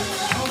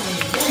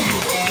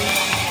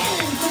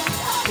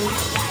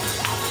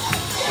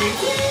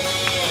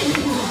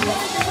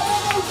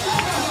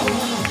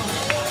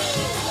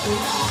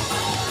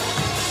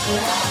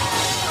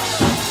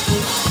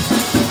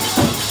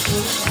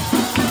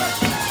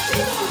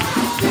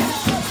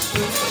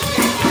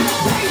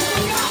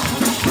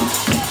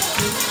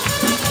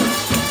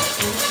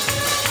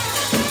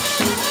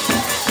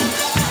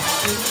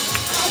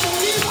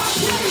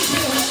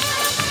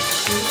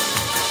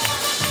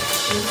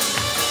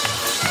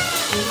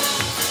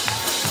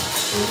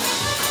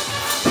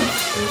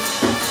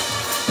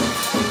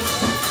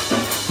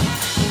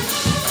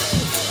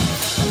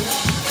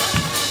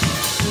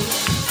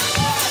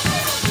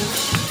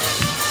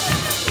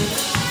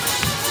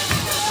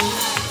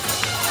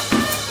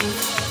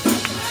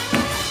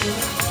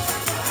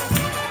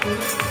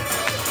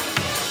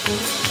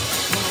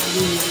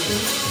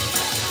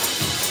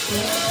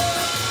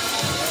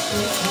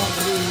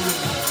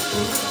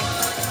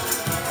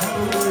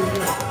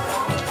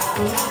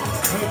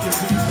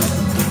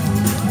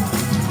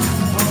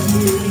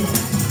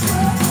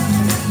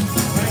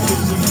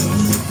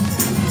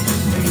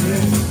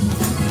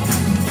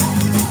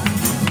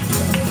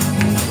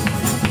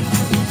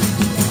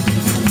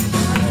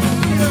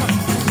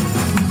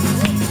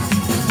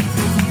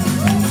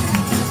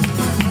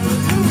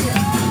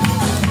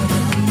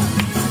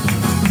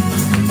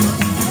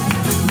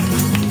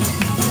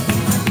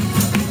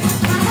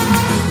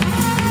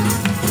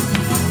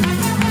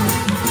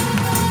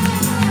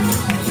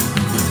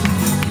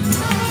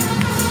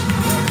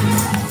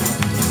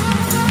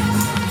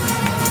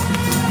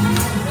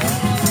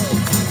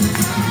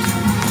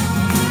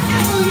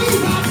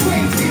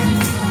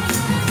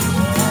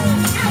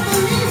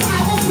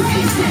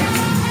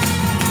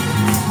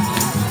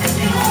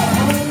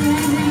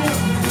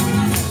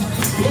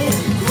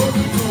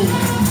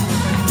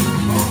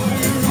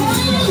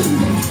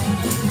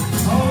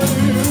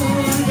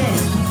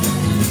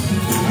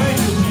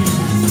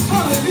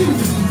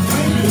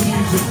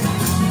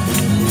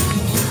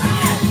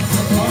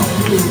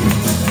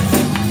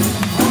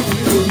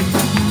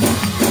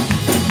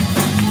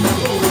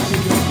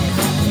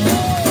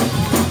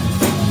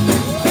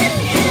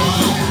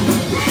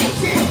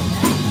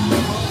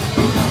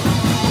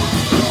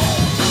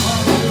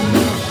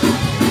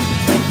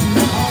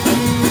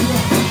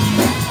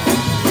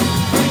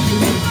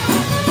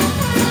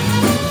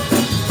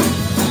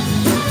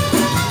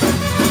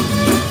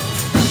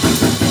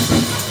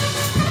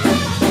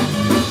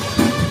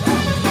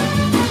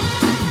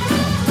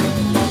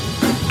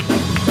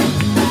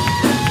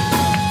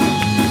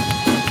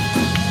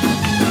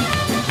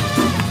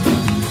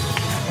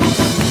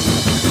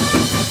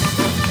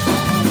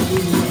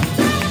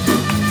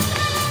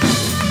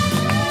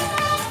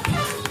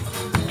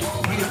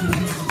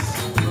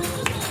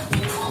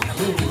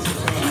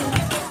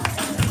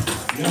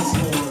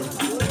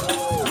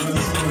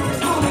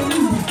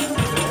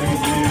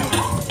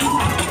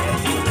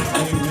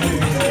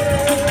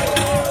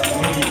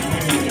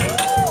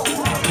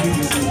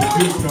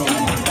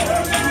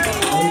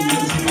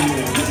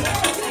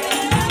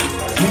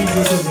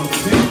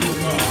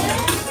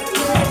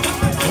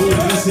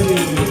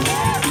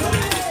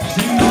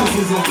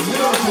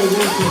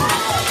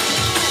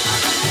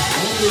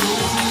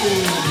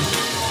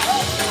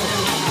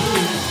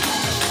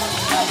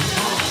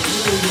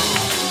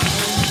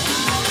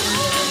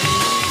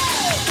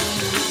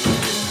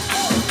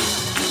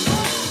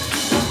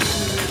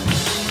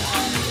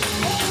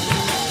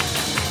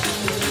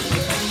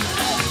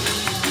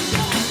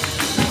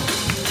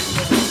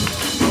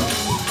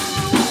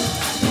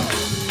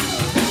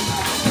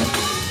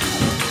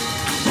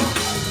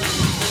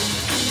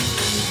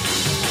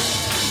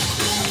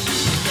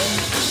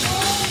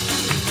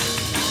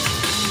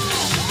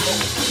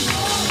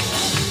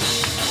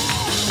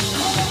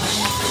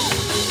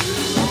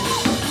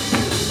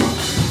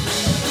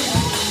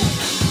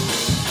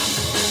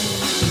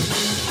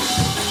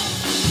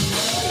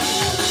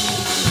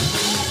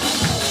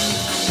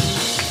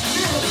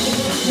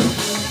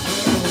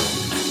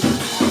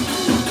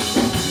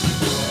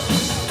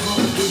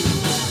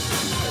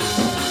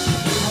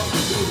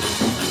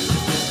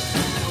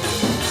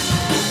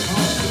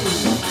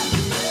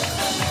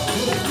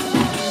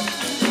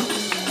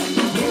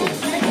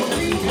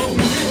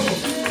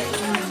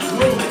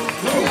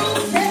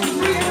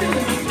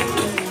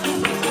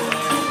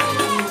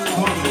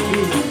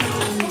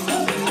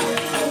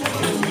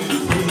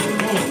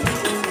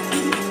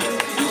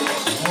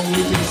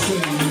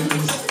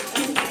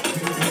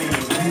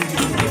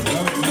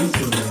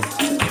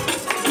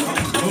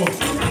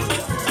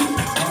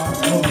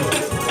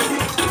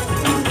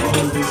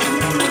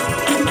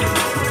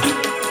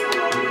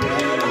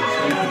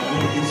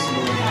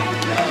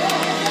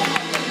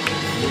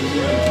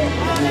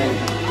 Lord.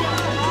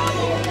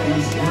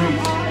 He's great.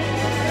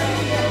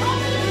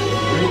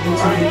 Greatly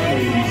to be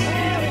praised.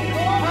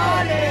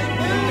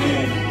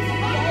 Amen.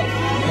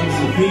 That was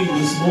a theme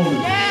this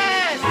morning.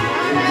 Amen.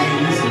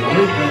 He's a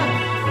great God.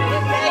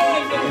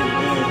 Amen.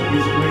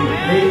 He's great.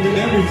 Greater than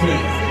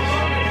everything.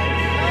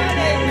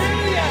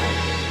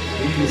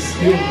 He is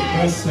still the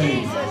best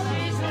thing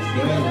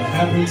that ever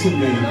happened to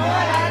me.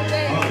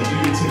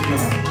 Hallelujah to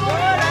God.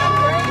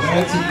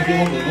 Glad to be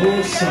on the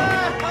Lord's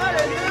side.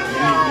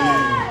 Amen.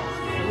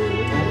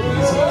 Oh,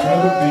 place I'd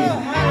rather be.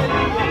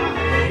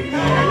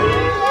 Amen.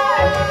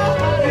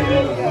 In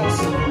the house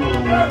of the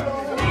Lord.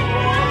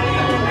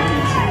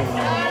 Hallelujah to God.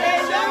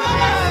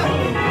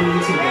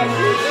 Hallelujah to God.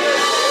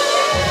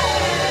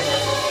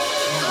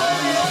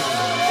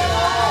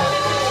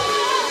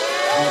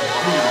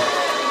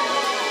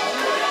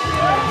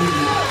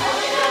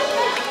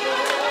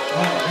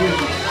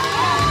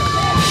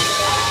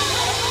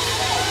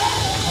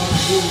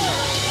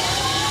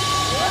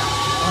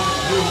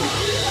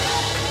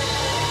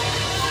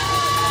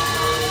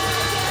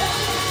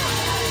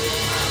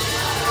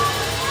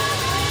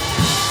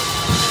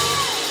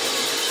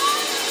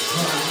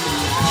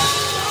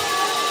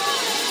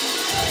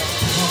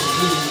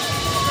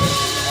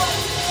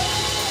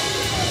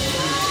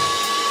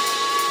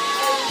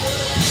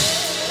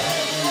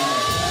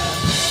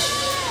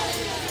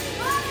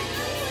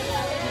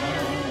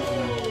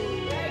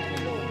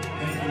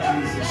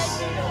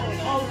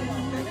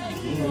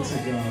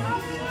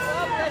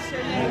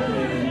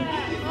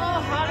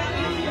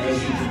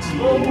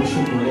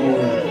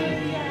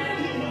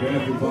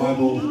 Grab your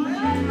Bible.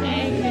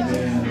 Amen.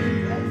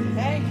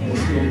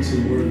 Let's go to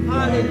the Word of God.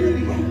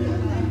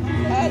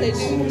 Hallelujah.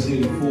 Psalms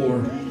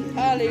 84.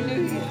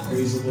 Hallelujah.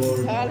 Praise the Lord.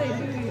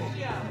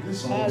 Hallelujah.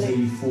 Psalms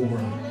 84.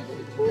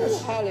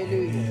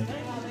 Hallelujah.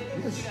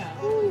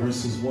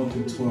 Verses 1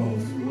 through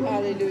 12.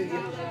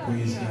 Hallelujah.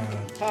 Praise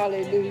God.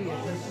 Hallelujah.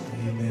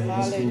 Amen.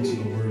 Let's go to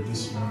the Word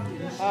this morning.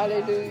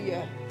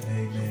 Hallelujah.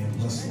 Amen.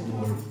 Bless the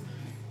Lord.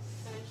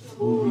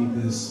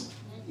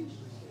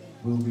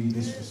 We'll read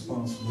this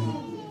responsibly.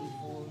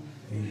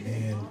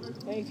 Amen.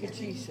 Thank you,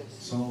 Jesus.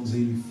 Psalms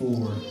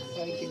 84.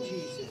 Thank you,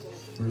 Jesus.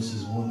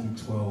 Verses 1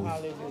 through 12.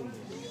 Hallelujah.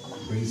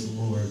 Praise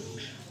the Lord.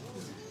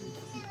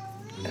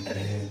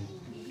 Amen.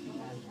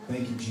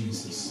 Thank you,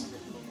 Jesus.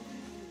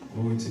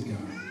 Glory to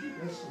God.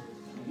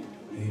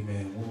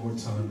 Amen. One more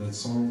time. That's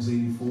Psalms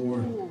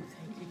 84,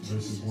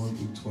 verses 1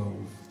 through 12.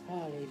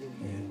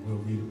 And we'll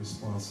read it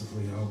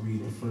responsibly. I'll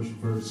read the first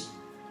verse.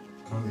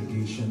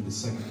 Congregation, the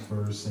second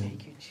verse,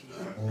 and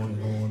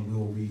on.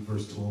 We'll read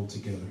verse 12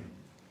 together.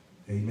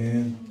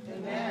 Amen.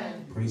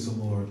 Amen. Praise the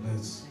Lord.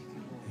 Let's,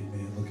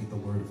 amen, look at the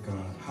Word of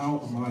God. How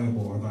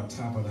amiable are thy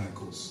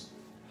tabernacles,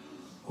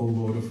 O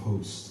Lord of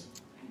hosts.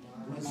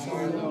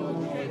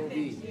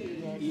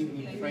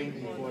 Even faint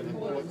before the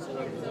courts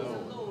of the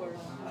Lord.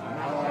 My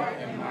heart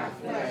and my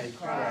flesh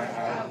cry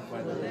out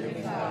for the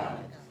living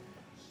God.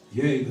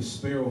 Yea, the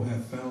sparrow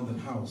hath found an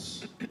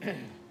house,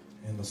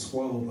 and the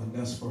swallow a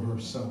nest for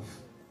herself,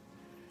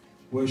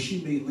 where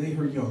she may lay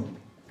her young,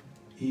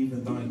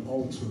 even thine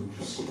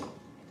altars,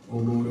 O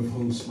Lord of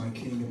hosts, my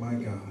King and my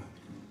God.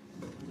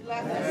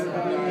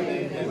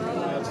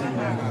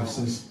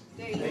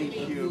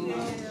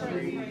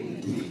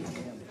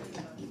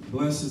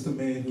 Blessed is the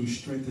man whose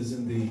strength is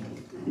in thee,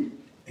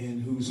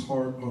 and whose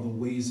heart are the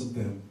ways of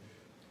them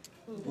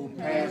who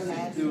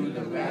passes through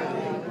the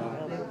valley of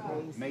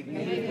life, making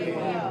it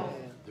well,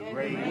 the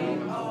rain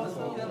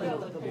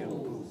of the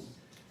hills.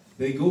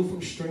 They go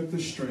from strength to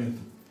strength.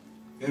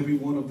 Every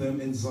one of them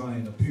in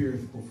Zion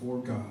appeareth before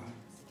God.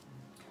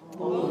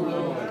 O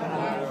Lord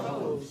God of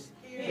hosts,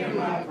 hear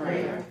my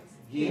prayer.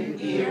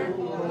 Give ear,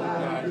 O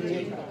God of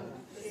Jacob.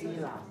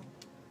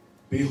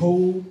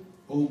 Behold,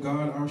 O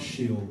God, our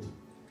shield,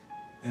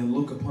 and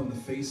look upon the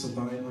face of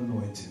thine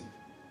anointed.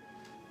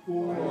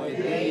 For a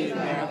day in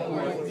thy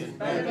courts is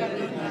better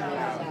than thy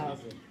house.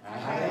 I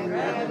had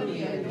rather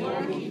be a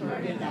doorkeeper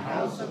in the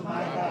house of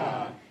my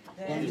God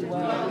than to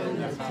dwell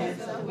in the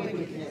tents of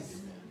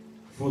wickedness.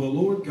 For the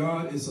Lord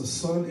God is a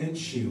sun and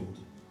shield.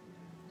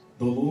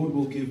 The Lord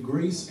will give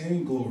grace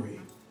and glory.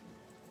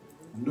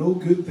 No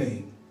good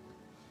thing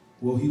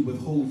will he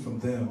withhold from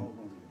them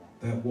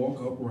that walk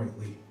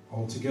uprightly.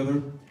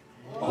 Altogether,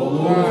 O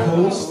Lord of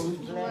hosts,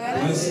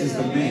 blessed is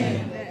the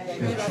man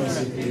that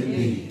trusteth in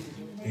thee.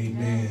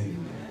 Amen.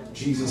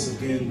 Jesus,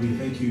 again, we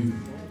thank you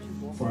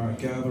for our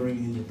gathering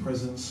in your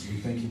presence. We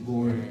thank you,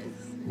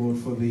 Lord,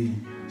 for the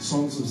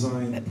songs of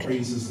Zion and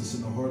praises that's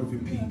in the heart of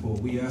your people.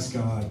 We ask,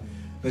 God,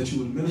 that you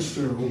would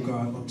minister, oh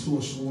God, unto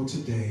us, Lord,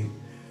 today.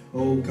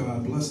 Oh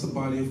God, bless the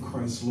body of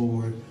Christ,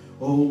 Lord.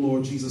 Oh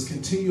Lord Jesus,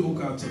 continue, oh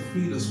God, to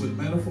feed us with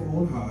manna from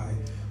on high.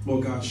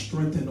 Lord God,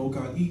 strengthen, oh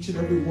God, each and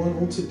every one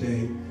on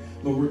today.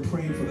 Lord, we're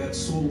praying for that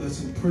soul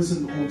that's in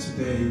prison on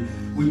today.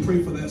 We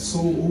pray for that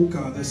soul, oh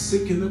God, that's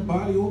sick in their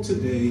body on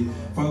today.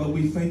 Father,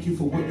 we thank you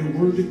for what your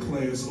word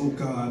declares, oh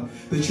God,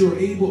 that you're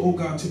able, oh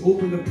God, to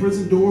open the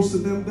prison doors to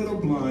them that are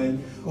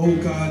blind, oh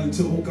God, and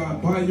to, oh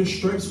God, by your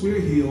stripes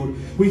we're healed.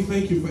 We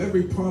thank you for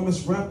every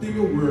promise wrapped in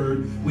your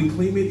word. We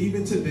claim it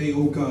even today,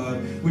 oh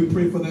God. We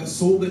pray for that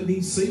soul that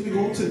needs saving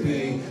on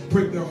today.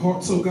 Prick their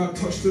hearts, oh God,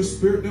 touch their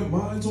spirit, their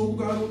minds, oh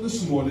God, on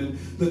this morning,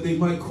 that they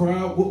might cry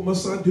out, what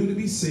must I do to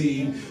be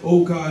saved?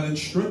 Oh God, and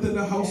strengthen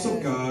the house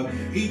of God,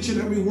 each and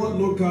every one,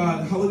 Lord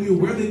God, hallelujah,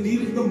 where they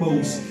need it the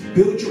most.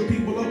 Build your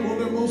people up on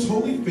their most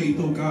holy faith,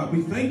 oh God.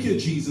 We thank you,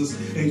 Jesus.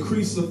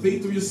 Increase the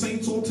faith of your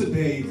saints on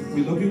today.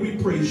 We love you, we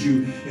praise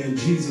you. In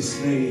Jesus'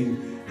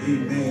 name,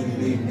 amen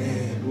and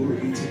amen. Glory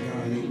be to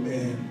God,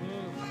 amen.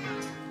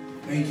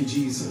 Thank you,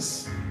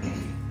 Jesus.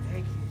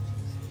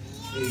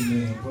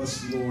 Amen.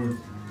 Bless the Lord.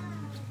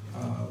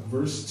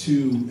 Verse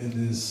 2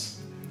 in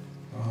this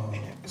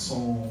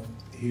psalm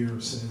here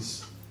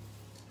says,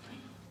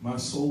 my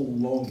soul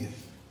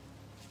longeth,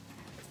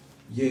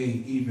 yea,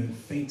 even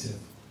fainteth,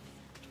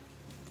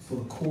 for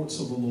the courts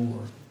of the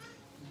Lord.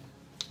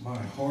 My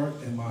heart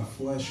and my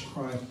flesh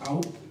cried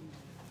out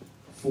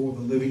for the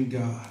living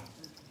God.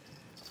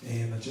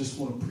 And I just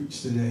want to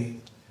preach today,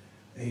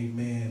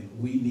 amen,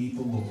 we need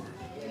the Lord.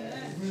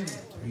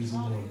 Praise the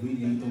Lord. We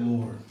need the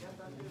Lord.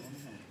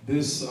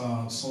 This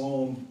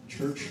psalm,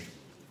 church,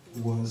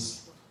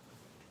 was,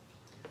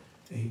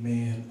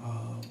 amen,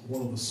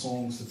 one of the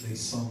songs that they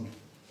sung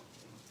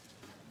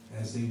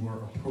as they were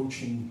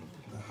approaching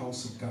the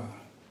house of God.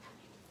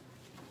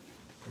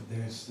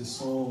 There's this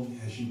song,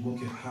 as you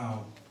look at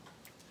how,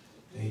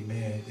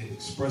 amen, it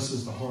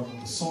expresses the heart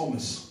of the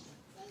psalmist.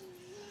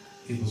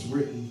 It was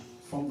written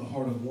from the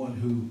heart of one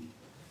who,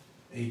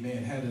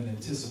 amen, had an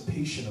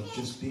anticipation of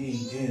just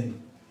being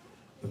in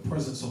the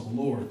presence of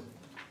the Lord.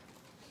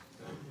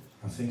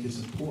 I think it's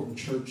important,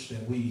 church,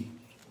 that we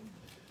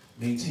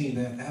maintain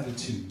that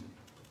attitude,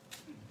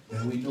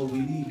 that we know we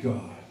need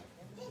God,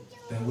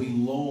 that we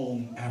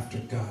long after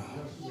God.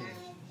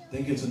 I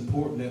think it's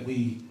important that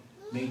we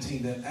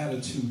maintain that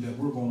attitude that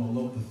we're going to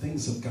love the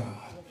things of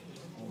God.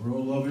 We're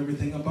going to love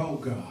everything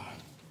about God.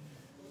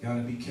 Got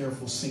to be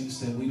careful, saints,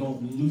 that we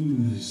don't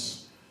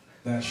lose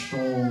that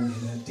strong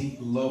and that deep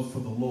love for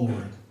the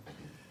Lord.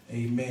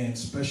 Amen.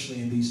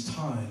 Especially in these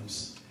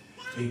times.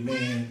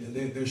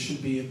 Amen. There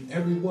should be in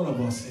every one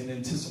of us an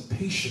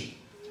anticipation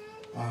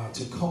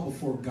to come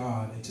before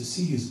God and to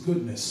see his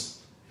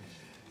goodness.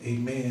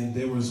 Amen.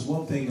 There was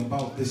one thing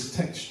about this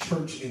text,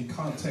 church, in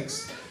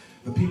context.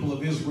 The people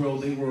of Israel,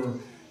 they were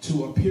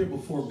to appear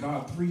before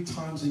God 3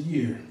 times a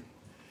year.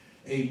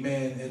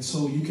 Amen. And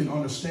so you can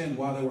understand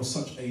why there was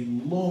such a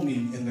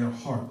longing in their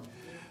heart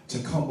to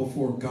come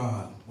before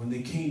God. When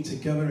they came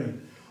together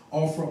and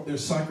offer up their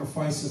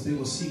sacrifices, they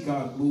will see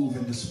God move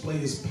and display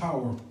his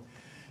power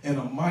in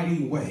a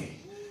mighty way.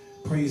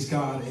 Praise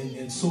God.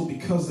 And so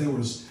because there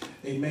was,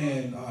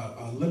 amen,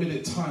 a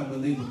limited time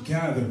when they would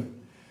gather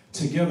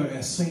together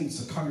as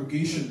saints, a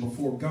congregation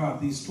before God,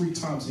 these 3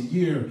 times a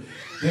year,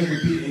 there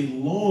would be a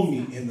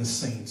longing in the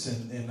saints.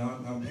 And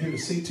I'm here to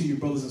say to you,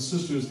 brothers and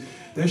sisters,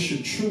 there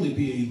should truly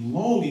be a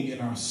longing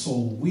in our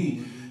soul.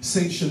 We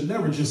saints should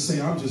never just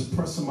say, I'm just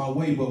pressing my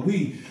way, but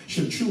we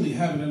should truly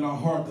have it in our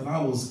heart that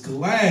I was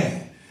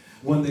glad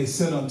when they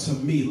said unto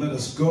me, let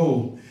us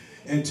go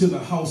into the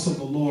house of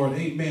the Lord.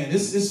 Amen.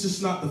 It's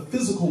just not the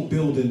physical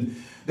building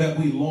that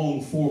we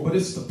long for, but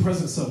it's the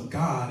presence of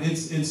God.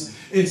 It's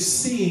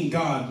seeing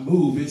God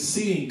move. It's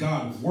seeing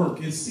God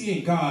work. It's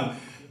seeing God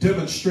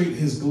demonstrate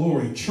his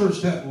glory.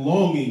 Church, that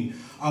longing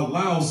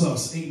allows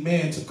us,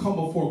 amen, to come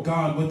before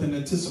God with an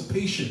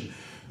anticipation.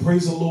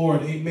 Praise the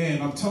Lord.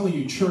 Amen. I'm telling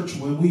you, church,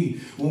 when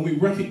we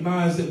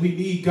recognize that we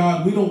need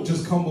God, we don't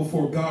just come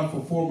before God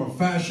for form or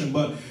fashion,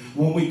 but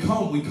when we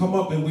come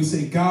up and we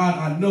say, God,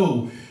 I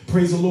know,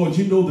 praise the Lord,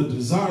 you know the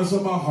desires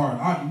of my heart.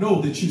 I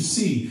know that you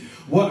see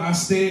what I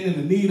stand in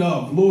the need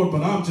of, Lord,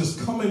 but I'm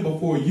just coming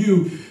before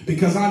you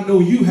because I know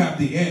you have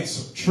the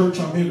answer. Church,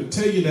 I'm here to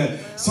tell you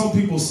that some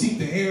people seek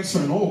the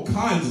answer in all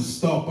kinds of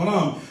stuff, but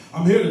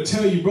I'm here to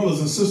tell you, brothers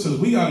and sisters,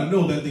 we got to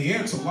know that the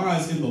answer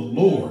lies in the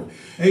Lord.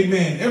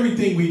 Amen.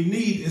 Everything we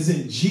need is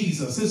in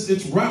Jesus.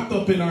 It's wrapped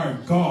up in our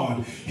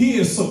God. He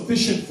is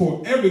sufficient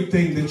for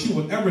everything that you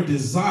would ever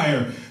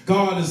desire.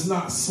 God is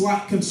not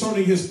slack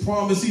concerning his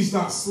promise. He's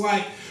not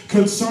slack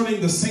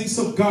concerning the saints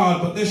of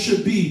God, but there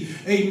should be,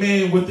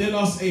 amen, within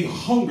us a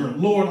hunger.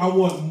 Lord, I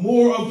want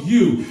more of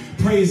you.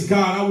 Praise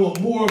God. I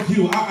want more of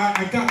you.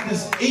 I got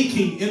this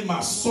aching in my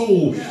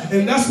soul.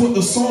 And that's what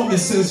the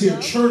psalmist says here,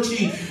 church.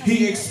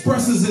 He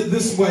expresses it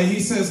this way.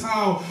 He says,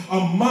 how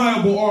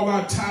amiable are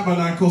thy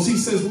tabernacles. He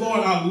says,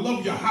 Lord, I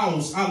love your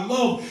house. I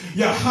love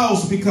your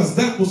house because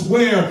that was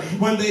where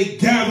when they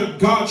gathered,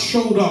 God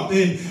showed up.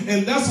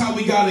 And that's how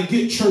we got to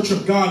get, church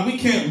of God. We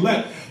can't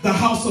let the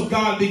house of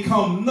God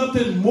become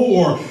nothing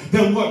more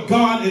than what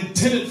God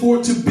intended for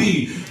it to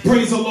be.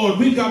 Praise the Lord.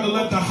 We've got to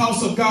let the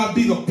house of God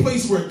be the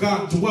place where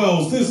God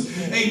dwells. This,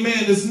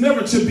 amen, is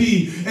never to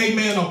be,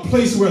 amen, a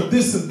place where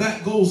this and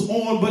that goes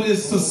on, but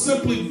it's to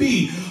simply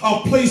be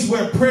a place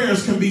where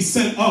prayers can be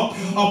sent up,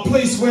 a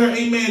place where,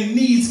 amen,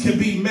 needs can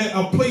be met,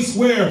 a place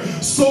where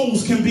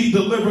souls can be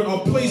delivered, a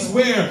place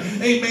where,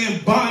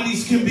 amen,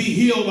 bodies can be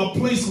healed, a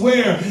place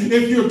where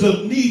if you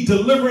need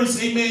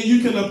deliverance, amen,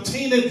 you can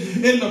obtain it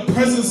in the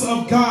presence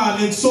of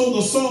God. And so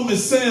the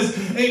psalmist says,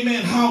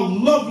 amen, how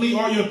lovely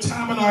are your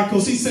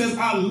tabernacles. He says,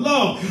 I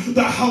love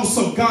the house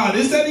of God.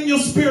 Is that in your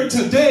spirit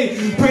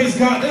today? Praise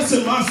God. That's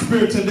in my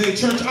spirit today,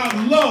 church.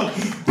 I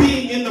love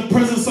being in the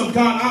presence of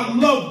God. I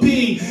love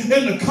being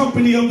in the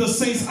company of the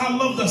saints. I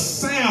love the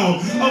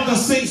sound of the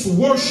saints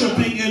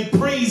worshiping and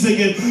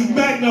praising and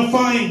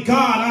magnifying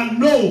God. I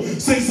know,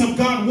 saints of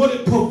God, what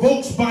it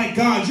provokes by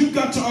God. You've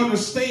got to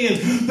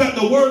understand that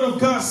the word of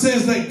God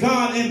says that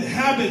God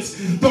inhabits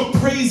the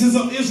praises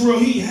of Israel.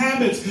 He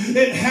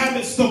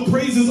inhabits the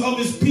praises of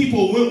his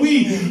people. When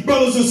we,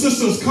 brothers and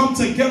sisters, come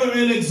together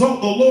and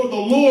exalt the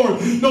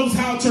Lord knows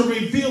how to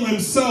reveal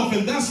himself.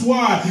 And that's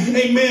why,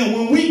 amen,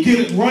 when we get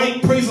it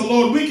right, praise the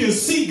Lord, we can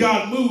see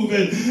God move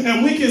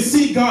and we can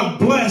see God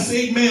bless.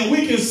 Amen.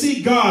 We can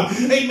see God,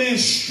 amen,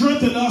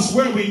 strengthen us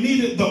where we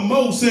need it the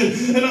most.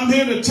 And I'm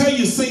here to tell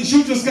you, saints,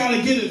 you just got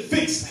to get it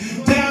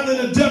fixed down in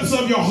the depths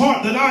of your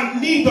heart that I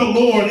need the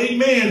Lord.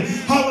 Amen.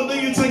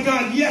 Hallelujah to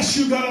God. Yes,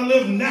 you got to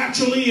live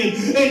naturally.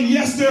 And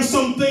yes, there's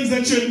some things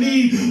that you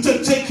need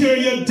to take care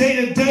of your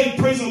day to day.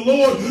 Praise the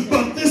Lord.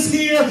 But this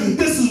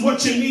is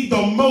what you need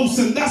the most.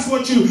 And that's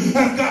what you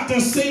have got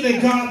to say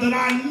to God, that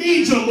I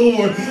need you,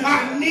 Lord.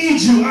 I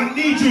need you. I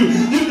need you.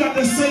 You got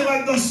to say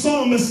like the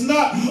psalmist,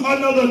 not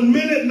another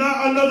minute,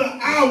 not another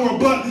hour,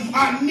 but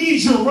I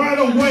need you right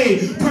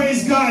away.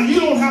 Praise God. You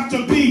don't have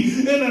to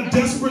be in a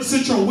desperate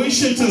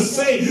situation to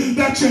say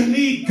that you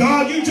need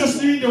God. You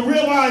just need to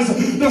realize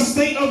the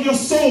state of your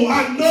soul.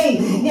 I know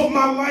what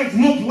my life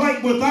looked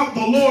like without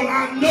the Lord.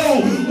 I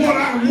know what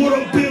I would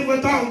have been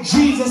without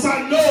Jesus.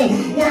 I know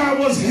where I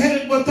was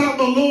headed without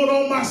the Lord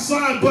on my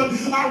side. But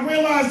I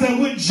realize that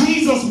with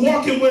Jesus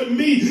walking with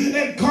me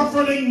and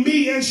comforting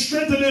me and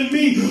strengthening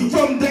me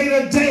from day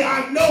to day,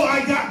 I know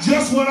I got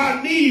just what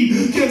I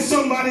need. Can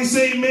somebody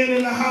say amen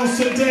in the house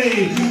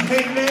today?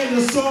 Amen.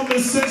 The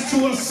psalmist says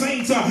to us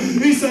saints,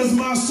 he says,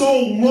 my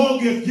soul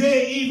longeth,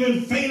 yea,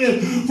 even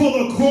fainteth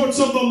for the courts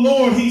of the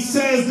Lord. He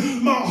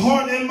says, my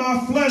heart and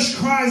my flesh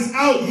cries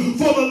out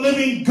for the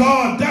living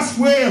God. That's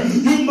where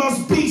you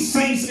must be,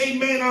 saints.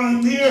 Amen.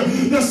 I'm here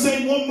to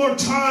say one more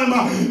time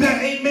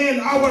that, amen,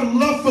 our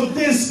love for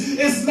this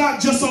is not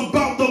just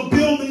about the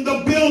building.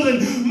 The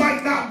building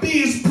might not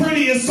be as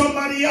pretty as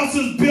somebody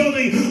else's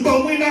building,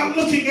 but we're not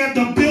looking at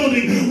the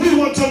building. We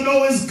want to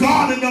know, is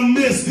God in the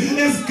midst?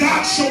 Is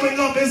God showing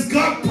up? Is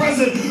God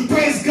present?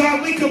 Praise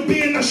God. We could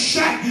be in the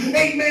shack,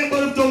 amen,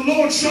 but if the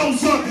Lord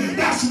shows up,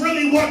 that's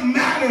really what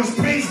matters.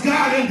 Praise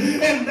God.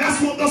 And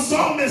that's what the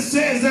psalmist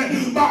says, that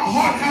my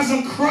heart has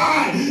a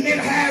cry. It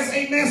has,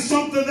 amen,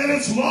 something that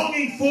it's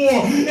longing for.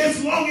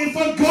 It's longing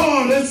for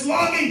God. It's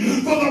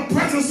longing for the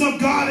presence of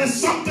God. It's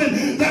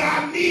something that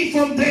I need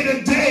from day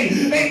to day.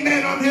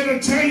 Amen. I'm here to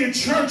tell you,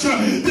 church,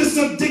 this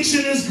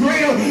addiction is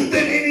greater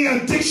than any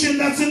addiction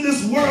that's in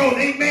this world.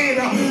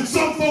 Amen.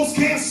 Some folks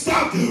can't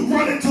stop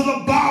running to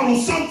the bottle.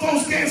 Some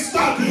folks can't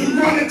stop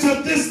running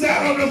to this,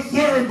 that, or the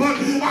third. But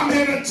I'm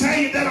here to tell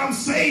you that I'm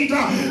saved.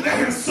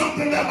 There is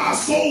something that my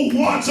soul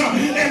wants,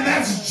 and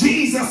that's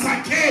Jesus.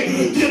 I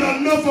can't get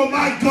enough of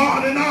my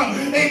God, and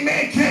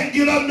amen, can't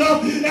get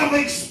enough of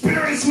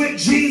experience with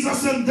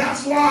Jesus. And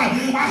that's why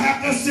I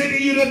have to say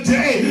to you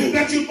today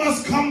that you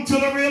must come to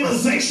the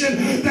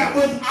realization that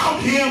without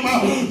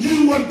him,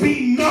 you would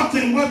be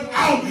nothing.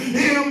 Without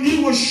him,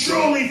 you will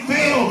surely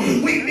fail.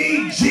 We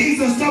need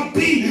Jesus to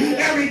be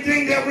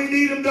everything that we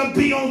need him to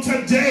be on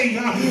today.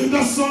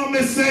 The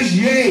psalmist says,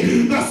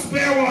 yea, the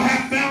sparrow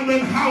hath found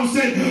an house,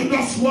 and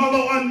the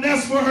swallow a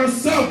nest for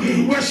herself,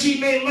 where she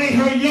may lay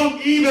her young,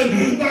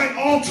 even thy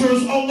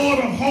altars, O Lord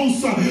of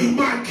hosts,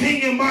 my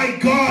King and my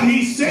God.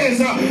 He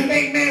says,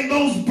 amen,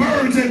 those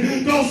birds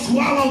and those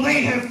swallow,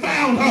 they have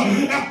found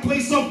a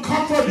place of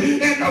comfort in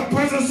the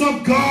presence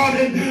of God.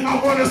 And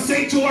I want to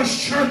say to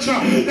us, church,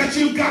 that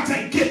you've got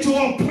to get to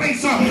a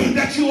place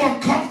that you are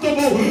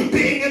comfortable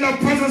being in the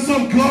presence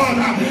of God.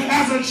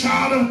 As a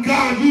child of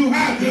God, you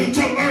have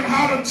to learn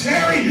how to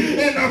tarry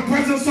in the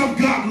presence of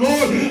God.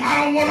 Lord,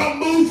 I don't want to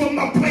move from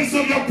the place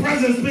of your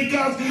presence,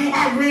 because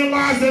I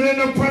realize that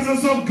in the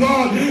presence of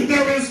God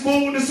there is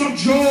fullness of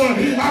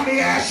joy. I may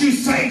ask you,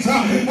 saints,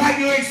 have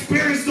you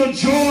experienced the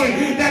joy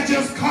that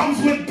just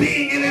comes with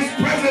being in his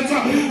presence?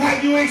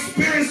 Have you you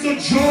experience the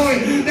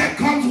joy that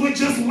comes with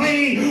just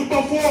laying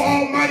before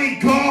Almighty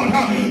God,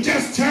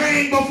 just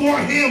tarrying before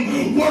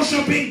Him,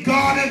 worshiping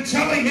God and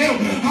telling Him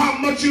how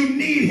much you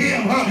need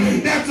Him.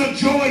 That's a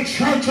joy,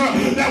 church,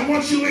 that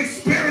once you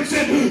experience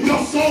it,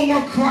 your soul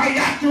will cry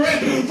after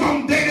it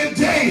from day to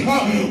day.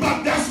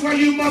 But that's where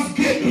you must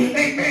get,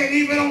 amen,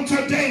 even on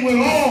today, with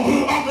all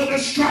of the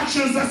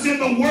distractions that's in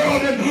the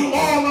world and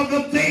all of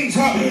the things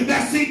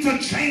that seek to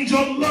change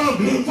your love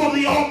for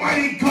the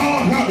Almighty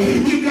God.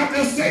 You got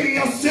to say to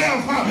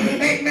yourself,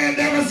 amen,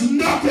 there is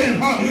nothing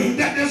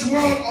that this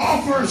world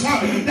offers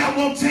that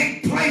will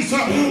take place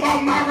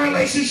on my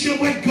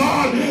relationship with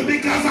God,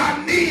 because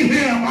I need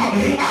Him.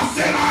 I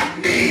said I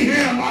need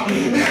Him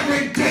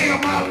every day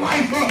of my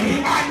life.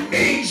 I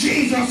need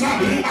Jesus.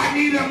 I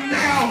need Him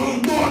now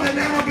more than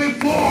ever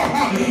before.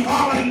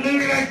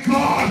 Hallelujah to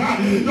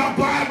God.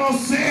 The Bible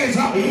says,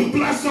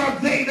 blessed are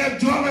they that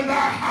dwell in thy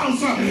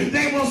house.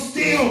 They will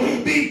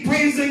still be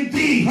praising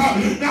thee.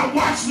 Now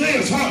watch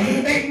this.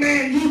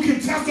 Amen. You can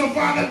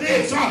testify to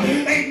this.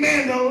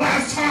 Amen. The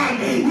last time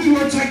we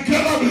were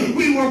together,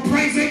 we were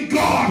praising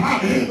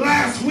God.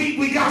 Last week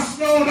we got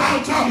snowed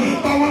out.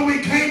 But when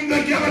we came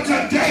together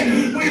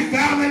today, we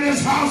found in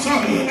His house.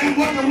 And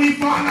what did we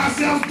find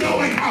ourselves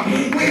doing?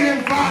 We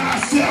didn't find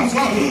ourselves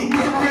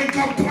murmuring,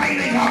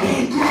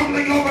 complaining,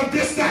 grumbling over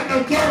this, that,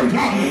 and the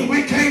third.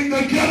 We came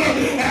together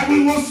and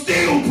we were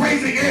still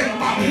praising Him.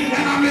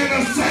 And I'm here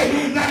to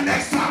say that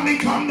next time we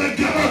come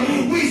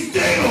together, we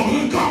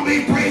still gonna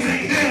be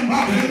praising Him.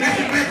 And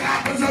if it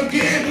happens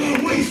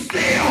again, we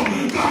still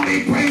gonna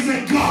be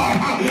praising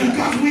God,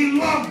 because we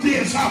love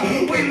this.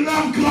 We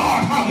love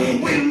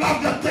God. We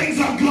love the things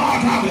of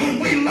God.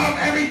 We love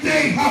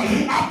everything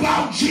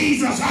about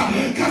Jesus,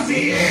 because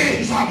He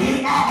is our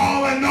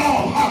all in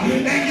all.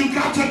 And you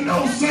got to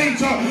know,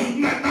 saints,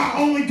 that not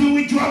only do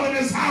we dwell in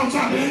His house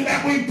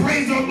and we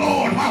praise the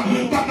Lord,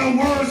 but the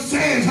word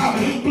says,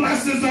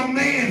 blessed is a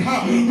man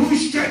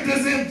whose strength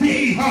is in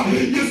thee.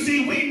 You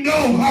see, we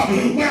know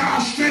where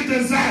our strength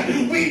is at.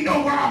 We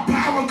know where our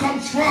power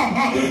comes from.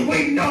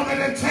 We know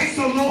that it takes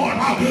the Lord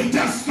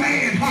to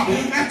stand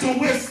and to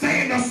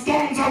withstand the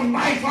storms of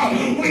life.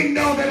 We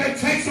know that it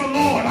takes the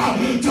Lord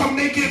to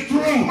make it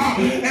through.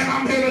 And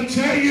I'm here to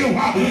tell you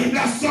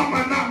that some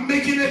are not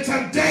making it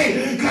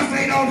today because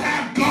they don't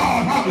have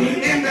God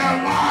in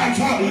their lives.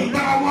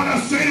 But I want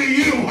to say to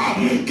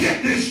you,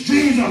 get this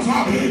Jesus.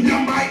 You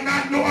might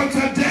not know Him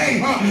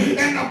today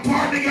and the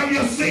pardoning of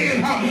your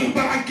sin,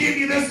 but I give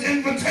you this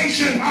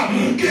invitation.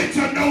 Get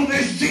to know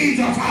this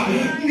Jesus.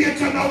 Get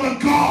to know the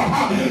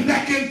God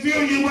that can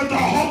fill you with the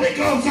Holy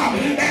Ghost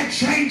and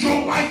change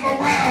your life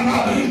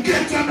around.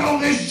 Get to know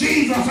this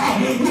Jesus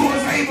who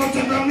is able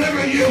to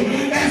deliver you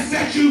and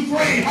set you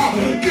free.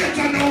 Get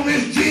to know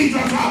this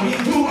Jesus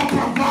who will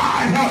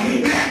provide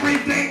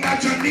everything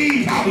that you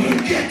need.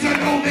 Get to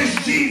know this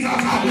Jesus.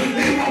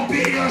 It will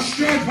be your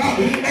strength.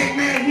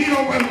 Amen. We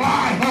don't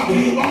rely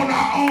on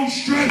our own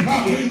strength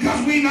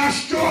because we're not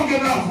strong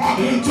enough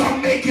to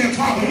make it.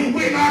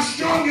 We're not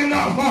strong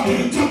enough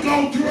to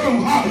go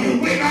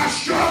through. We're not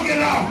strong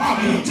enough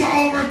to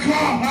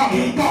overcome.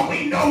 But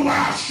we know where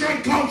our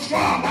strength comes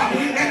from.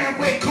 And if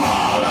we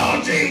call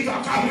on Jesus,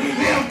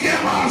 He'll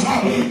give us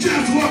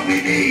just what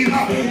we need.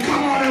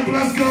 Come on and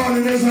bless God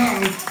in this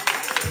house.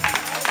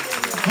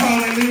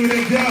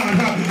 Hallelujah to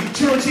God.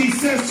 Church, He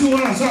says to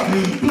us,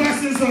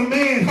 blessed is the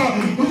man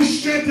whose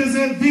strength is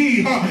in thee,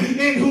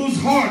 in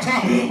whose heart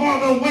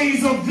are the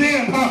ways of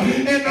them.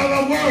 In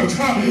other words,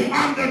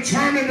 I'm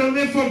determined to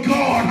live for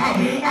God.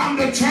 I'm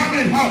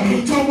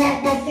determined to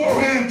walk before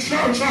Him.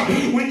 Church,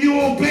 when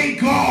you obey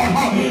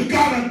God,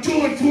 God will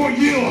do it for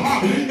you.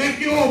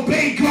 If you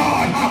obey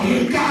God,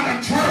 God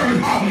will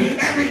turn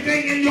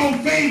everything in your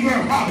favor.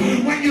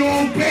 When you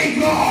obey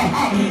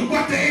God,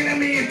 what the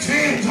enemy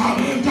intends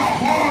to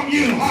harm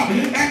you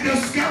and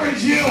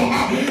discourage you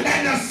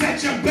and to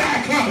set you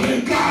back,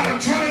 God will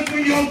turn it for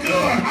your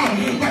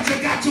good. But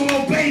you got to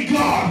obey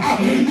God.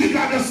 You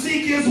got to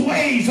seek His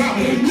ways.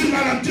 You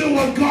got to do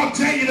what God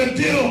tell you to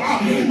do.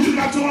 You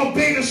got to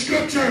obey the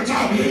scriptures.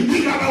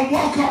 You got to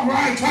walk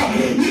upright.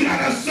 You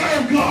got to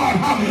serve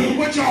God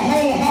with your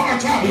whole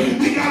heart.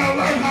 You got to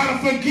learn how to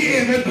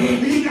forgive it.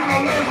 You got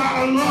to learn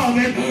how to love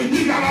it.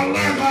 You got to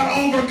learn how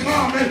to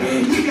overcome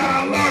it. You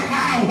got to learn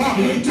how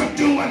to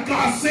do what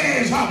God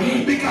says,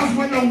 because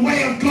when the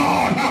way of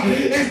God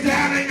is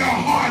down in your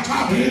heart,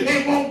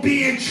 it won't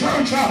be in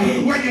church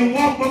where you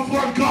walk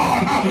before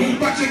God,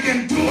 but you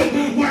can do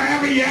it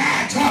wherever you're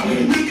at.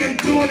 You can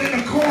do it in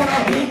the corner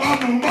of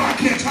the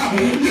market.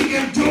 You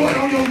can do it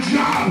on your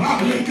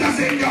job, because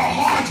in your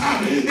heart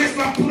it's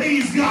to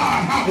please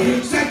God.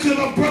 Said to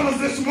the brothers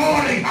this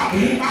morning,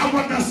 I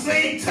want the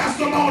same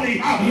testimony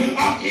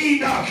of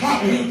Enoch,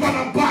 for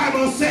the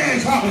Bible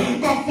says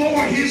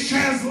before his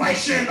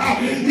translation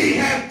he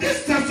had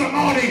this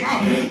testimony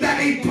that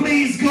he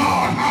pleased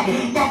God.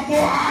 Before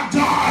I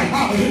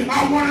die,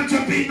 I want it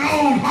to be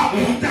known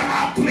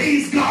that I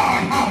please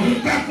God.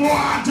 Before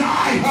I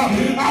die,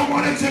 I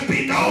want it to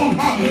be known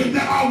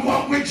that I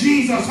walk with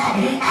Jesus.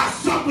 I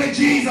supped with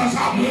Jesus.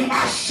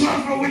 I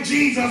suffered with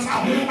Jesus.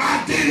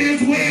 I did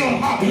his will.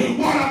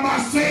 What am I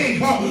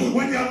saying?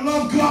 When you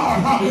love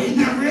God,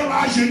 you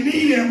realize you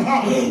need him.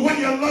 When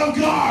you love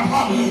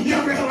God,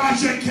 you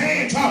realize you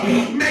can't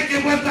make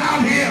it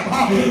without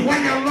him.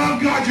 When you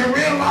love God, you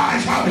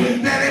realize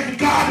that if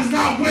God is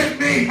not with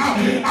me,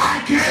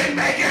 I can't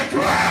make it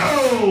through.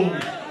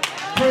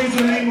 Praise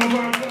the name of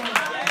our God.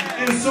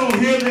 And so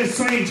here this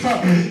saint,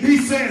 he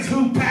says,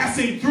 who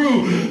passing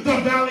through the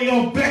valley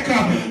of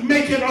Becca,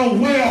 making a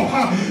well.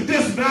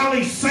 This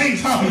valley,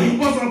 saints,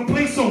 was a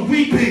place of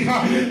weeping.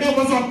 It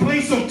was a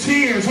place of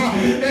tears.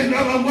 In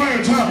other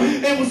words,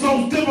 it was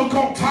those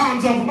difficult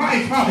times of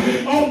life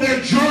on their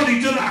journey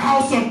to the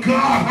house of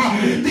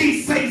God.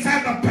 These saints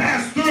had to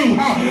pass through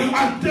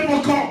a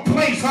difficult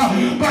place,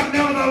 but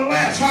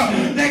nevertheless,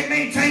 they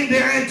maintained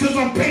their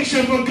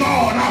anticipation for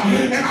God.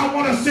 And I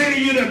want to say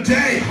to you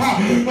today,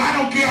 I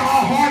don't care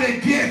how hard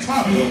it gets,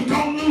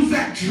 don't lose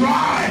that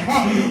drive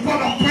for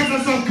the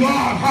presence of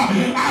God.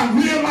 I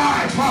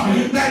realize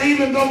that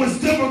even though it's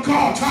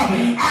difficult,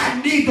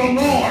 I need the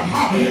Lord.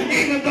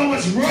 Even though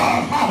it's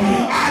rough,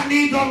 I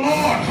need the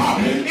Lord.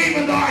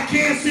 Even though I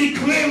can't see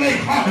clearly,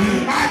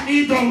 I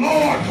need the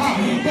Lord.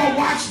 But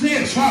watch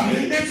this,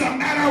 it's a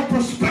matter of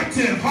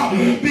perspective,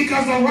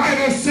 because the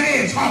writer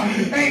says,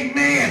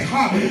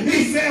 amen,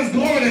 he says,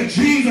 glory to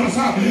Jesus,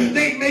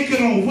 they make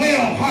it a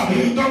well.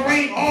 The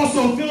rain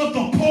also filleth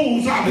the pools.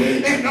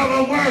 In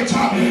other words,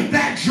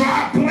 that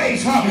dry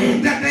place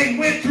that they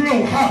went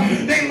through,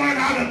 they learned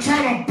how to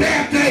turn a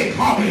bad thing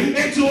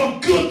into a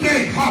good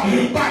thing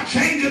by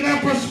changing their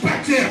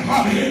perspective.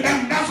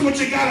 And that's what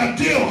you gotta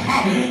do.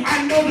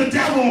 I know the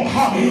devil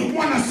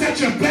want to set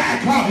you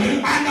back.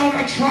 I know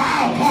the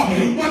trial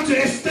want to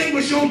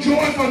extinguish your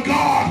joy for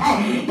God.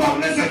 But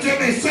listen to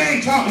me,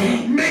 saints,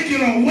 make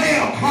it a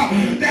well.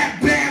 That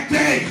bad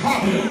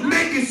thing,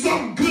 make it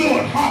something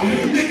good.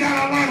 You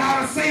gotta learn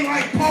how to say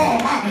like Paul,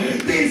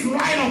 these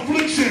light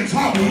afflictions,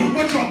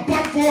 which are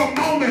but for a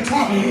moment,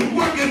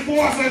 working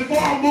for us and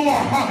far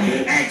more,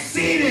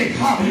 exceeding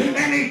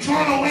an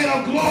eternal weight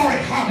of glory.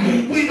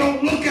 We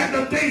don't look at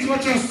the things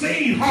which are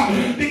seen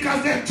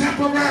because they're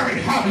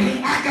temporary.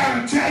 I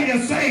gotta tell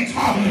you, saints,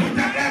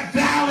 that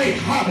valley,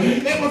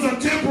 it was a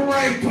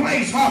temporary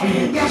place.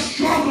 The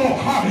struggle,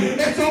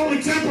 it's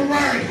only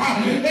temporary.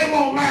 It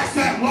won't last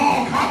that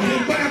long,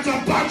 but it's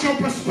about your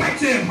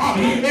perspective.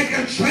 It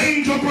can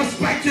change your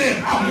perspective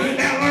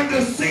and learn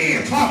to see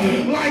it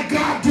like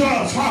God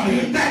does.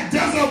 That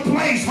desert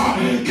place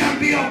can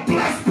be a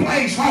blessed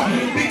place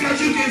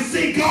because you can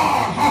see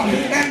God.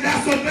 And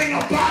that's the thing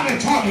about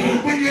it.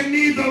 When you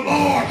need the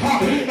Lord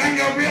and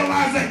you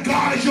realize that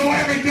God is your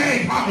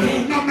everything,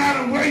 no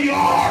matter where you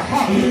are,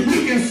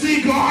 you can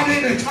see God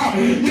in it.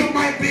 You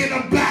might be in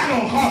a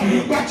battle,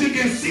 but you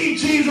can see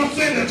Jesus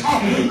in it.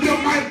 You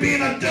might be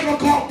in a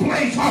difficult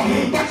place,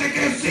 but you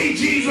can see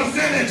Jesus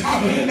in it.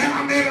 And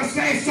I'm here to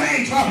say,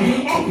 saints,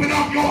 open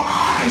up your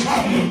eyes.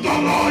 The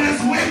Lord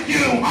is with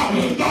you.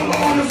 The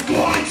Lord is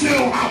going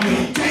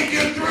to take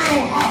you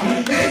through.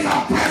 He's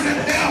a present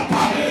help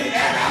in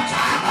a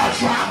time of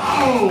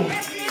trouble.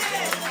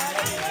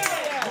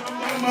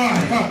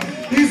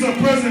 He's a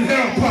present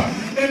help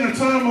in a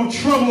time of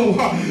trouble.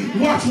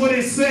 Watch what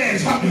it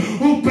says.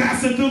 Who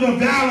passing through the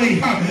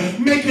valley,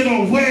 make it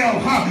a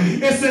well.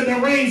 It said the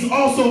rains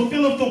also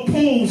filleth the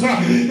pools.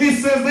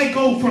 It says they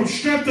go from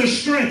strength to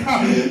strength.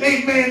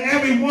 Amen.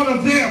 Every one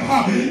of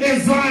them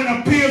in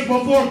Zion appears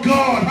before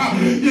God.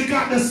 You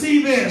got to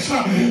see this,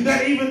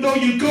 that even though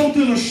you go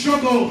through the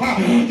struggle,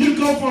 you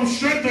go from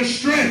strength to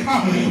strength.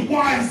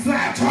 Why is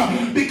that?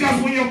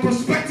 Because when your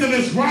perspective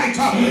is right,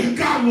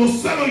 God will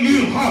settle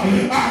you.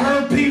 I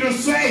heard Peter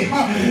say,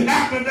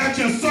 after that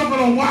you suffered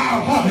a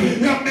while,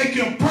 he'll make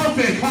you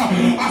perfect,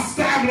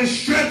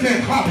 establish,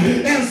 strengthen,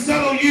 and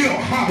settle you.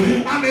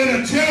 I'm here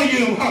to tell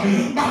you,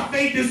 my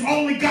faith has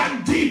only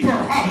gotten deeper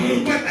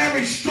with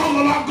every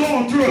struggle I'm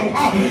going through.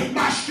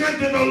 My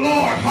strength in the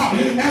Lord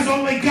has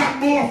only got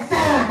more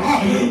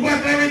firm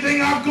with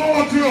everything I'm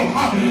going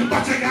through.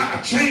 But you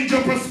got to change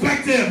your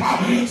perspective.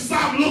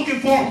 Stop looking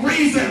for a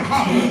reason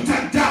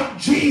to doubt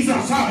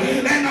Jesus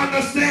and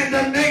understand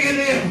the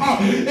negative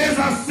is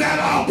a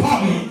setup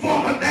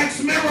for the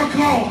next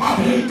miracle.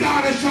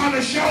 God is trying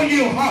to show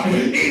you,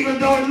 even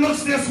though it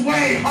looks this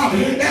way,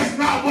 it's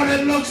not what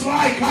it looks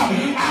like.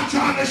 I'm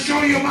trying to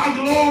show you my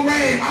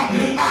glory.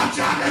 I'm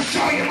trying to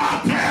show you my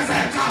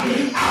presence.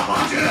 I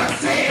want you to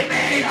see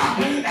me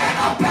in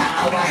a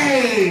better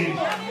way.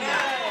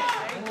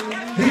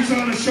 He's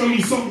trying to show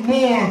you something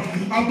more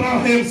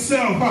about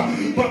himself.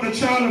 But the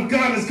child of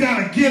God has got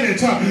to get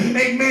it.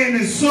 Amen.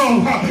 And so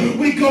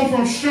we go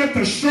from strength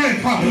to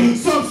strength.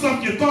 Some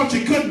stuff you thought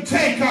you couldn't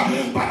take,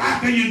 but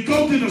after you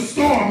go through the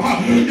storm,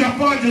 you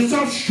find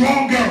yourself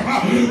stronger.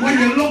 When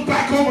you look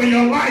back over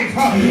your life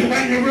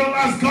and you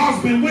realize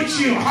God's been with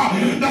you,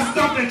 the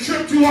stuff that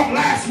tripped you up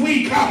last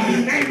week,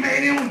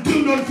 amen, it won't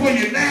do nothing for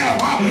you now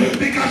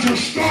because you're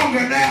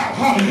stronger now.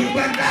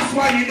 But that's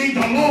why you need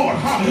the Lord,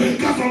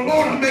 because the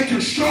Lord will make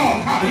you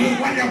strong.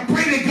 When you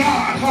pray to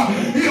God,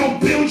 he'll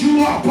build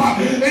you up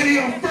and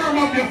he'll firm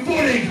up your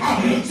footing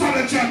so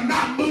that you're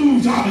not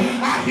moved.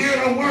 I hear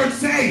the word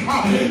say,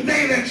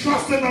 they that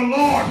trust in the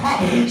Lord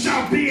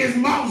shall be as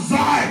Mount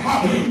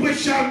Zion, which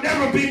shall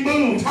never be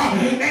moved.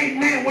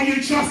 Amen. When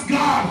you trust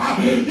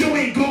God, you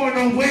ain't going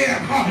nowhere.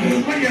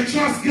 When you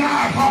trust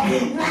God,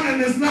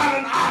 running is not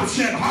an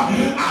option.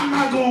 I'm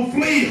not going to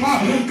flee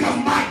because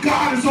my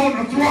God is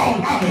on the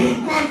throne.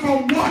 Run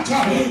from what?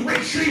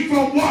 Retreat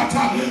from what?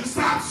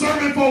 Stop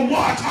serving for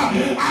what?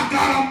 I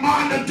got a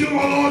mind to do the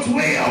Lord's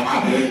will.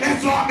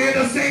 And so I'm here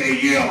to say to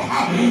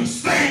you,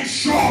 stand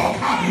strong.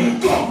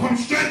 Go from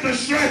strength to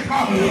strength.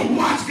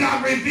 Watch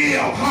God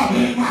reveal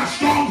how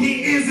strong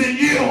he is in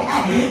you.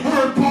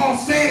 Heard Paul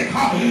said,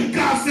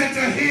 God said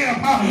to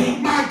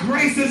him, my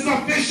grace is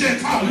sufficient,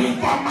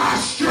 for my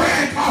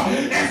strength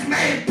is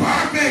made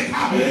perfect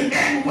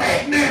in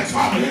weakness.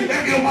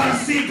 If you want to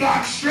see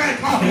God's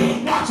strength,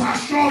 watch how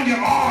strong you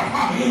are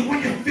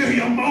when you feel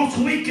your most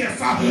weakest.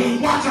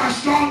 Watch how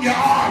strong you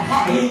are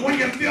when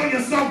you feel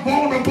yourself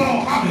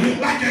vulnerable,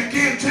 like you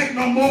can't take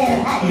no more,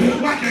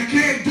 like you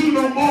can't do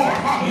no more.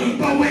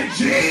 But with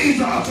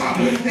Jesus,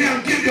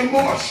 he'll give you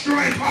more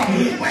strength.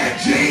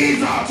 With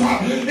Jesus,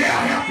 he'll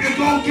help you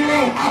go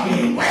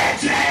through.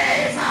 With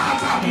Jesus,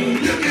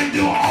 you can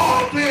do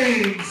all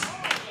things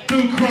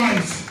through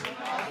Christ.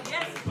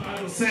 The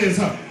Bible says,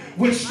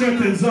 which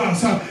strengthens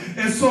us.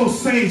 And so,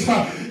 saints,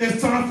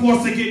 it's time for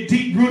us to get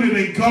deep rooted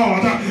in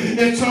God.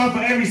 It's time for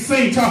every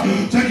saint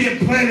to get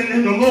planted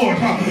in the Lord.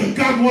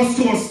 God wants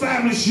to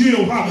establish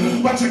you,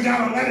 but you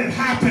gotta let it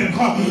happen.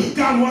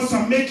 God wants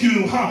to make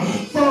you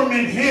firm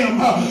in him,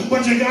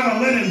 but you gotta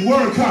let it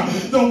work.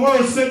 The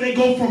word said they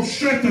go from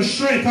strength to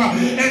strength,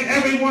 and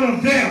every one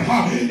of them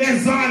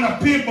is Zion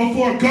appeared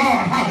before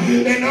God.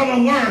 In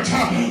other words,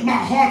 my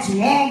heart's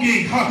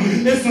longing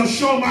is to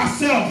show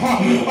myself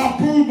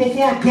approved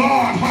before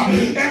God.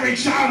 Every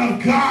child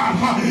of God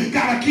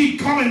gotta keep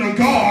coming to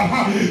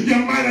God. You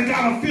might have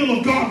got a feel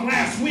of God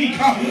last week,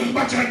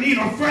 but you need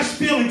a fresh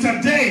feeling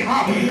today,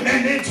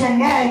 and then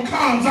tomorrow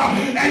comes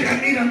and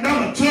you need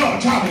another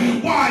touch.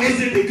 Why? Is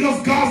it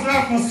because God's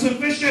not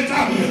sufficient?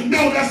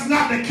 No, that's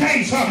not the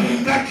case.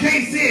 The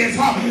case is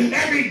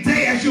every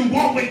day as you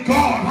walk with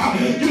God,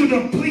 you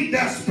deplete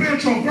that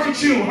spiritual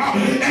virtue,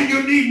 and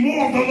you need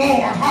more of the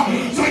Lord.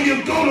 So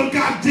you go to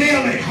God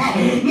daily.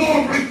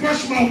 Lord,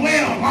 refresh my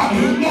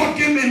well. Lord,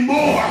 give me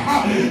more.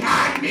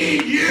 I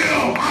need you.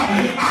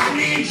 I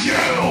need you.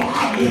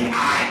 I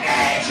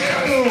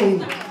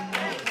need you.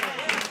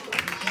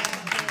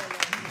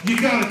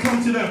 You got to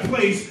come to that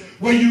place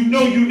where you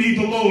know you need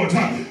the Lord.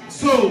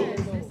 So,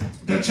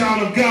 the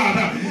child of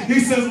God, he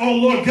says, oh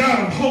Lord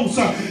God of hosts,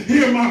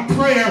 hear my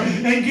prayer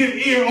and give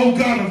ear, O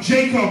God of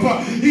Jacob.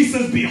 He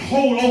says,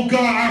 behold, O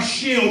God, our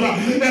shield,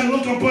 and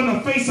look upon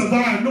the face of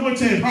thy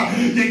anointed.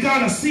 You got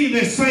to see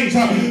this, saints,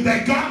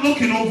 that God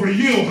looking over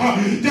you.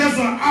 There's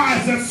an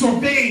eyes that's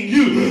surveying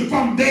you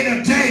from day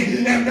to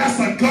day, and that's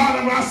the God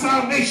of our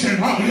salvation.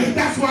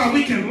 That's why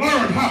we can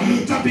learn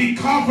to be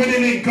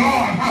confident in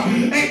God.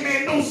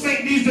 Amen. No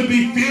saint needs to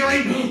be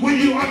fearing when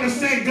you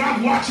understand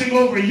God watching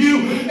over you.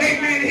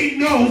 Amen. He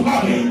knows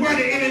where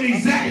the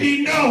enemy's at.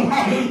 He knows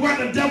where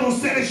the devil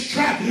set his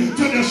trap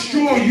to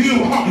destroy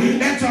you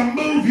and to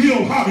move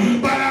you.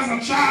 But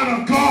as a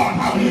child of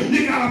God,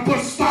 you got to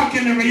put stock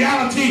in the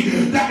reality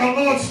that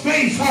the Lord's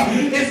face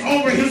is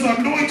over his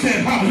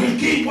anointed.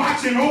 Keep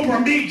watching over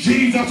me,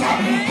 Jesus.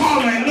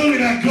 Hallelujah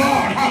to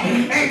God.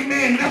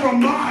 Amen. Never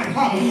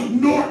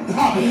mind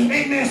Norton.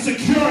 Amen.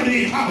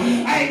 Security.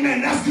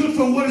 Amen. That's good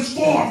for what it's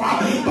for.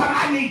 But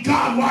I need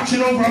God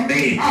watching over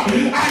me.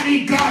 I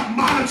need God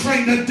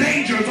monitoring the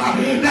dangers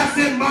that's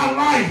in my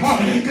life,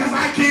 because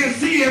I can't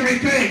see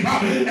everything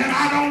and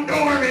I don't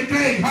know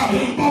everything,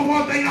 but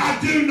one thing I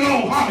do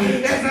know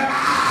is that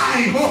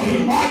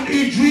I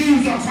need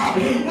Jesus.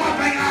 One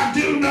thing I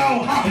do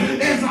know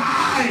is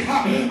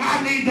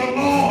I need the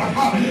Lord.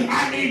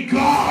 I need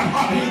God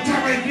to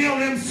reveal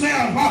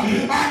himself.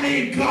 I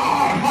need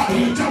God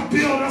to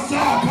build us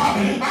up.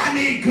 I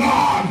need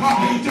God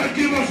to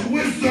give us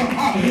wisdom,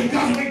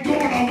 because we're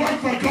doing a work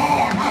for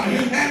God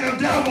and the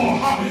devil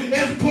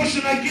is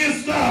pushing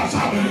against us.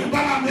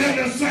 But I'm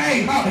here to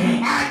say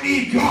I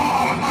need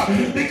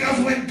God,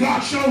 because when God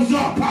shows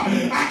up,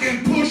 I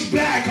can push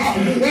back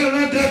and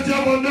let the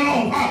devil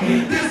know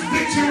this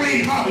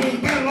victory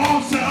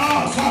belongs to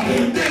us.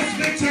 This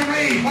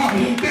victory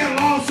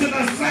belongs to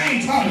the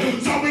saints,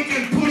 so we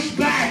can push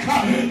back.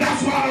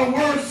 That's why the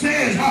word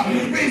says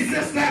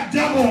resist that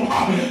devil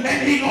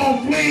and he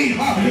gonna flee.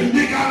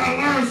 You gotta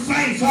learn,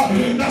 saints,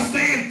 to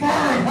stand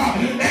firm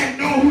and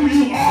know who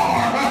you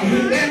are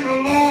in the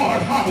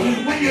Lord.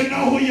 When you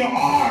know who you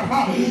are,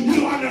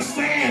 you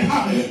understand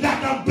that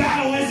the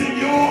battle isn't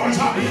yours.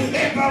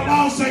 It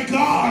belongs to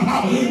God.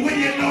 When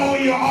you know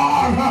who you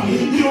are,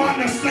 you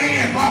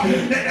understand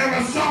that there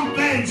are some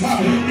things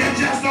you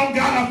just don't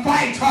gotta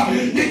fight.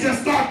 You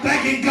just start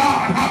thanking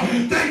God.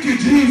 Thank you,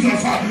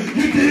 Jesus.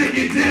 You did it,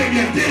 you did it,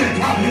 you did it.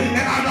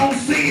 And I don't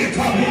see it,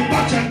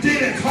 but you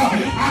did it.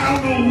 I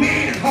don't know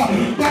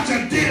when, but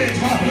you did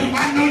it.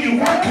 I know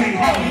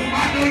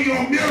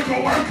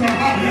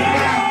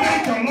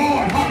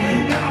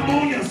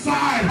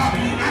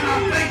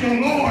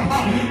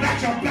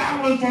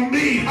for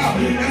me.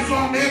 And so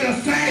I'm here to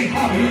say,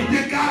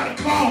 you got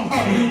to come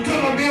to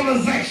the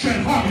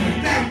realization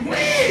that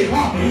we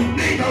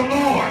need the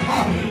Lord.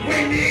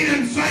 We need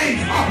him,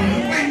 saints.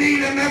 We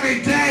need him every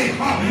day.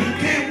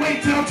 Can't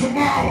wait till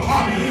tomorrow.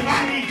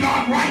 I need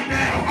God right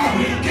now.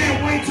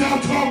 Can't wait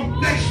till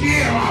next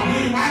year.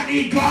 I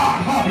need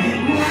God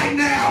right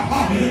now.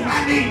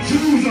 I need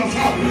Jesus.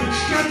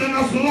 Strengthen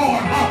us,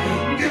 Lord.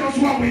 Give us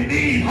what we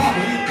need.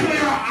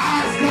 Clear our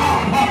eyes,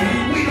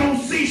 God. We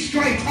don't see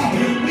straight.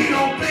 We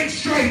don't think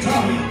straight.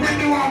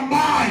 Renew our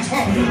minds.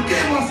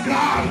 Give us,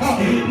 God,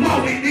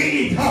 what we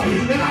need.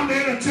 And I'm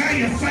here to tell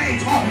you,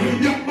 saints,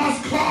 you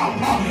must come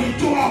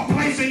to a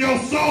place in your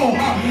soul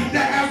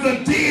that as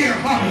the deer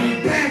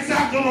pants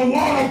after the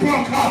water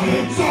brook,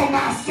 so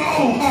my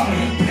soul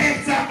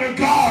pants after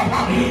God.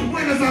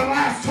 When is the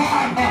last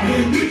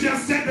time you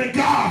just said to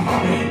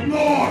God,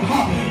 Lord,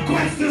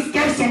 quench this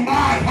thirst of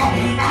mine.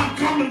 I'm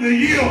coming to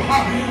you.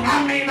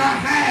 I may not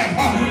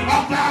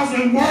have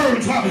 1,000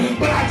 words,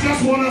 but I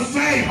just want to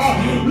say,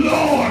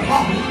 Lord,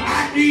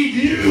 I need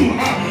you.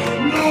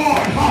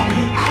 Lord,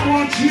 I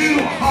want you.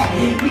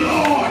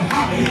 Lord,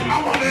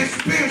 I want to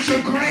experience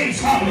your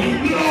grace.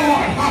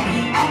 Lord,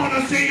 I want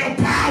to see your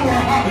power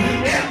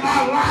in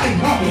my life.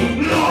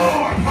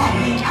 Lord,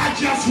 I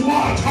just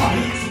want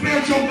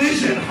spiritual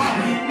vision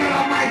that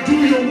I might do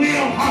your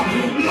will.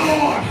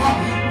 Lord,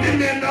 give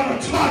me another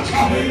touch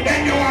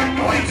in your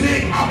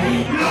anointing.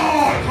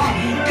 Lord,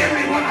 give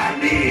me what I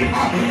need.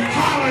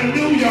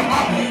 Hallelujah.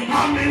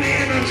 How many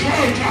in the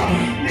church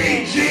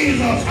need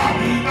Jesus?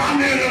 I'm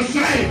here to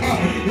say,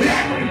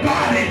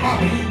 everybody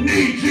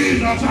needs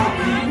Jesus.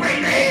 We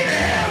need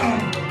him.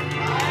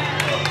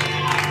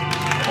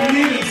 We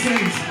need him,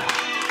 saints.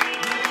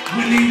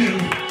 We need him.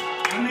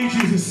 I need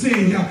you to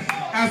sing,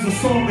 as the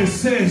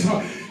psalmist says,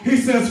 he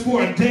says,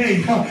 for a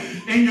day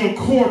in your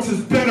courts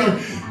is better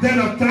than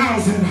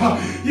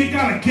 1,000. You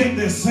gotta get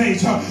this,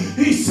 saints.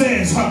 He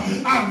says,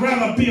 I'd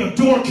rather be a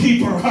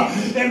doorkeeper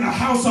in the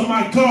house of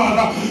my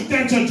God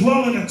than to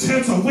dwell in the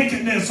tents of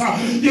wickedness.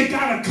 You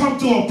gotta come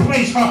to a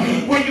place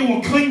where you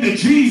will cling to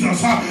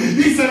Jesus.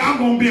 He said, I'm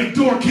gonna be a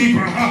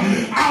doorkeeper.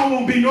 I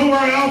won't be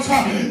nowhere else.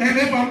 And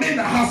if I'm in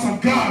the house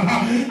of God,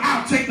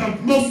 I'll take the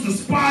most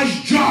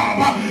despised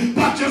job,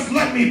 but just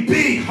let me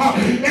be in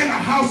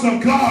the house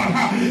of God.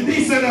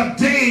 He said, a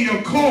day in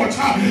your courts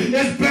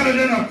is better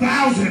than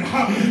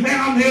 1,000. And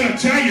I'm here to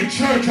tell you,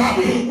 church,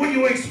 when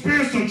you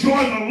experience the joy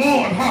of the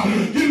Lord,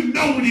 you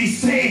know what he's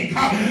saying.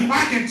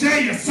 I can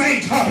tell you,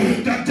 saints,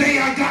 the day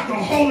I got the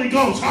Holy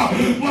Ghost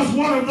was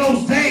one of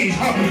those days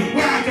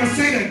where I can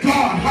say to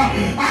God,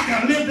 I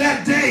can live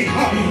that day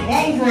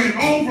over and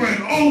over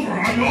and over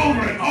and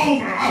over and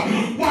over.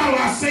 Why do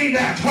I say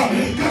that?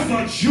 Because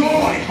the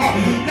joy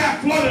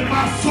that flooded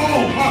my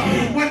soul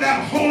when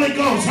that Holy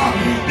Ghost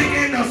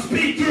began to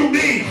speak through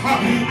me.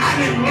 I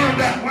didn't learn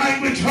that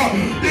language,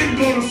 didn't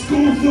go to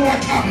school for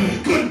it,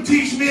 couldn't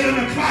teach me it in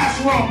the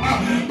classroom,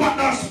 but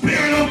the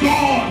Spirit of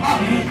God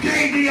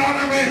gave the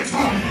utterance.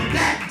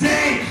 That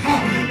day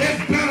is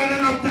better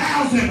than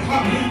 1,000.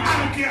 I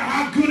don't care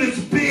how good it's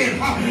been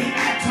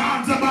at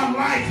times of my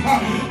life.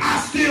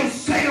 I still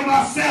say to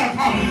myself,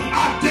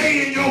 a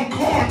day in your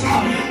court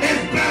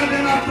is better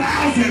than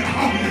 1,000.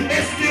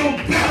 It's still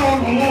better on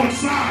the Lord's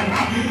side,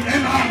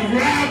 and I'd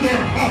rather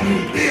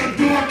be a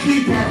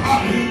doorkeeper.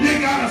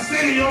 You gotta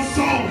say to your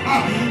soul,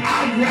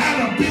 I'd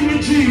rather be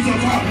with Jesus.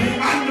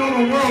 I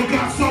know the world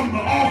got something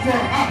to offer,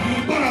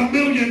 but $1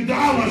 million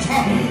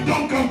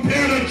don't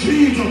compare to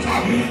Jesus.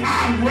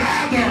 I'd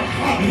rather,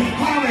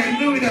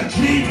 hallelujah,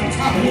 Jesus.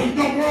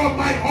 The world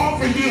might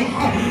offer you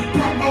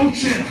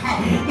promotion.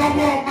 The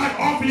world might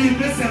offer you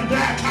this and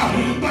that,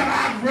 but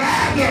I'd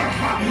rather,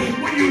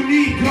 when you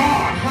need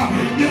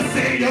God, you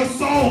say to your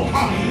soul,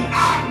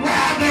 I'd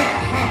rather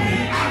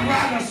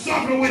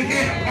suffer with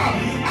him.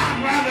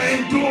 I'd rather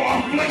endure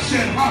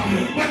affliction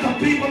with the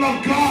people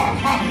of God.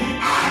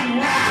 I'd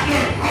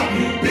rather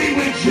be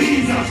with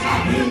Jesus.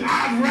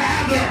 I'd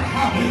rather,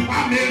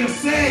 I'm here to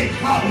say,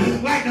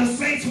 like the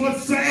saints would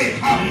say,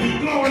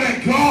 glory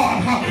to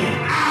God,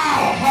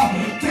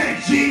 I'll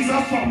take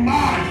Jesus for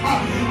mine.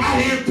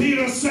 I hear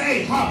Peter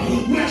say,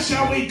 where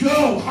shall we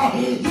go?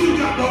 You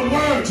got the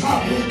words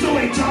to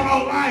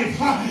eternal life.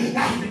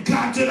 I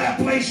got to that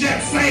place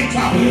yet, saints,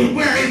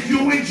 where is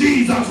you and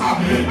Jesus?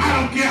 I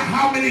don't care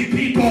how many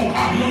people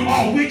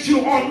are with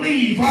you or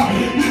leave.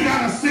 You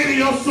got to say to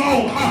your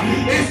soul,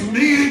 it's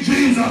me and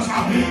Jesus,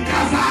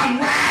 because I'd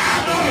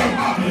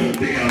rather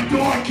be a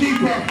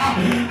doorkeeper.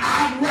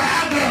 I'd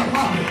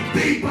rather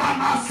be by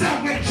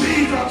myself with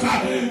Jesus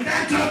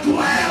than to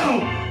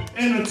dwell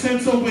in the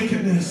tents of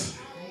wickedness.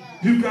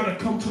 You've got to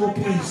come to a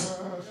place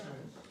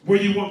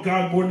where you want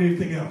God more than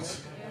anything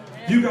else.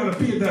 You got to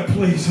be at that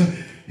place.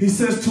 He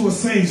says to a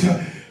saint,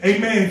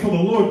 amen, for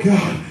the Lord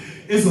God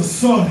is a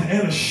sun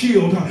and a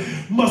shield.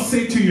 Must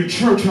say to your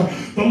church,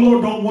 the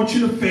Lord don't want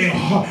you to fail.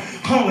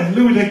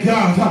 Hallelujah to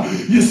God.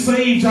 You're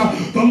saved.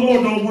 The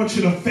Lord don't want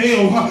you to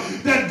fail.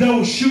 That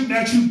devil shooting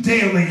at you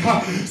daily.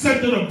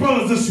 Said to the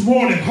brothers this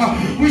morning,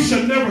 we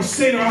should never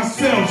say to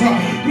ourselves,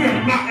 we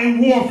are not in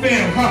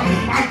warfare.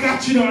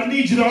 I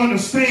need you to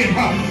understand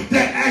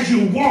that as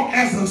you walk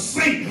as a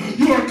saint,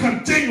 you are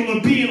continually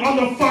being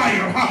under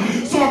fire.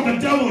 So if the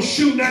devil is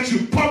shooting at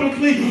you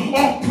publicly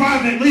or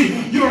privately,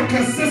 you are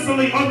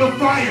consistently under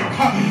fire.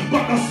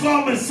 But the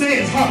psalmist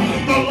says,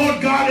 the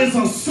Lord God is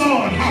a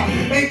sun.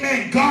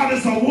 Amen. God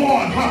is a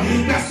one.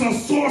 That's the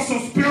source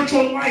of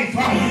spiritual life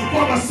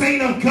for the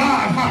saint of God.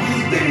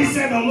 Then he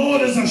said the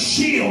Lord is a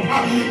shield.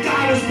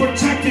 God is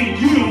protecting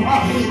you.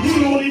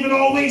 You don't even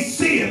always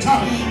see it.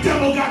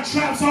 Devil got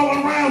traps all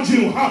around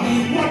you.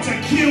 Want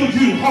to kill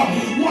you.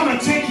 Want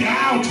to take you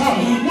out.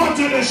 Want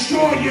to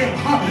destroy you.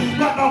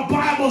 But the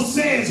Bible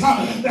says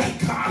that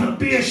God will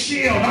be a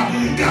shield.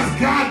 Because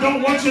God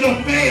don't want you to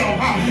fail.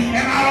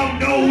 And I don't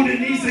know who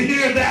needs to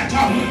hear that.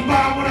 But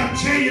I want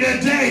to tell you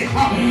today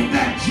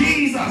that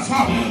Jesus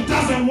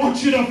doesn't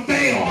want you to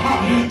fail.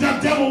 The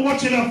devil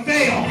wants you to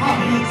fail.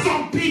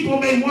 Some people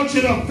may want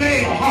you to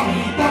fail,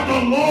 but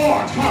the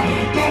Lord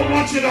don't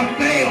want you to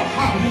fail.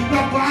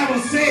 The Bible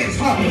says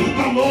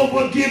the Lord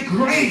will give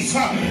grace.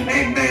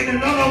 Amen.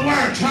 In other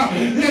words,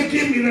 he'll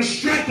give me the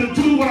strength to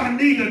do what I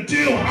need to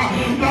do.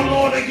 The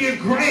Lord will give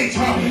grace.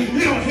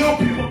 He'll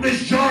help you on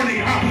this journey.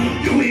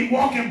 You ain't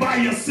walking by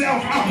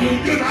yourself.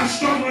 You're not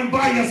struggling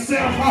by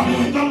yourself.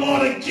 The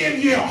Lord will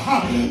give you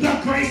the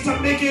grace to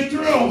make it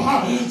through.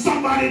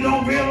 Somebody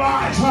don't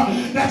realize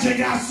that you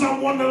got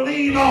someone to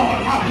lean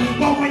on.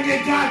 But when you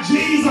got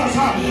Jesus,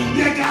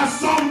 you got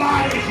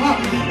somebody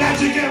that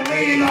you can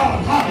lean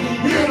on.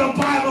 Hear the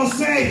Bible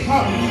say,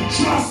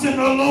 trust in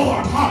the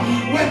Lord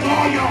with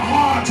all your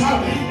heart,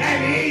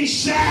 and he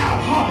shall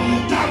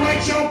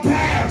direct your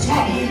paths.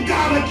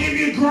 God will give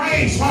you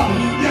grace.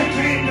 You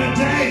came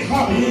today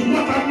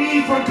with a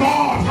need for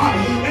God,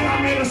 and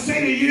I'm here to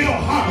say to you,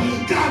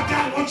 God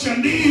got what you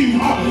need.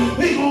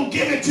 He gonna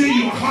give it to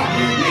you.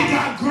 He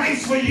got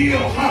grace for you.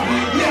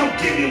 He'll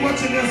give you what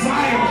you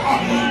desire.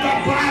 The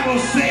Bible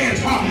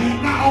says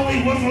not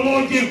only will the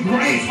Lord give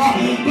grace,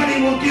 but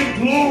he will give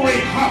glory.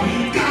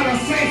 Gotta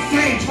say,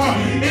 saints,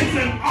 it's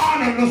an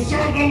honor to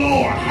serve the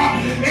Lord.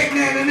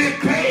 Amen. And it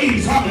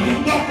pays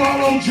to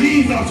follow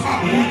Jesus.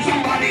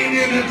 Somebody in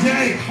here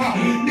today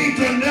need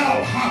to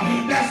know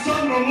that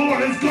serving the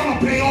Lord is gonna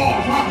pay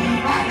off.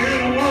 I hear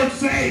the word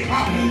say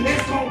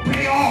it's gonna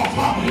pay off.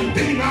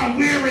 Be not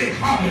weary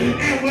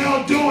and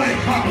well doing.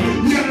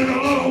 Yet in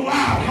a little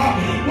while,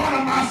 what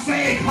am I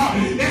saying?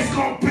 It's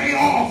gonna pay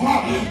off.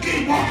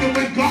 Keep walking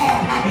with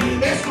God.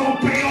 It's gonna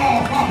pay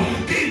off.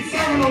 Keep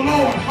serving the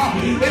Lord.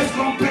 It's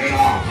gonna pay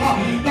off.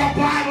 The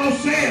Bible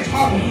says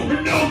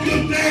no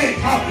good thing.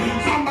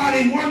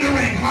 Somebody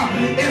wondering,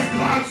 is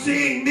God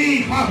seeing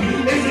me?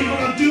 Is he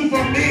gonna do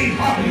for me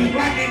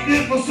like he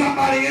did for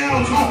somebody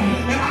else?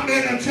 And I'm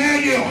here to tell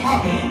you,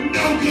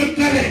 no good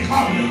thing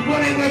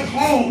will he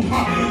withhold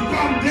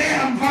from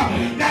them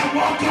that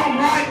walk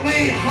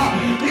uprightly.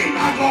 He's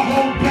not gonna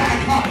hold back.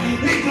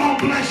 He's gonna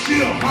bless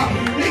you.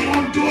 He's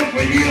gonna do it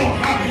for you.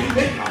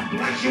 He's gonna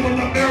bless you with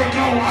a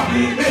miracle.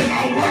 He's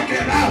gonna work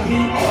it out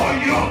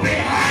on your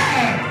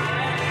behalf.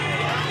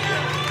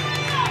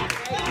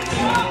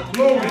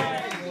 Glory.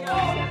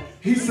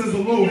 He says the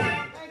Lord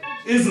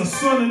is a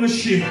sun and a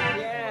shield.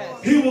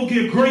 He will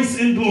give grace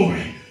and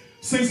glory.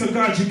 Saints of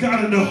God, you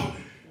got to know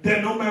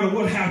that no matter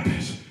what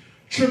happens,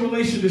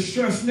 tribulation,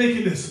 distress,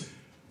 nakedness,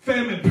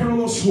 famine,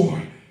 peril, or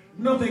sword,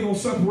 nothing will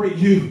separate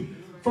you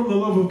from the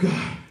love of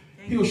God.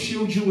 He'll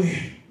shield you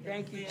in.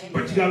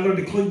 But you got to learn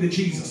to cling to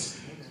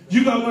Jesus.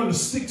 You got to learn to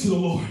stick to the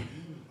Lord.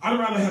 I'd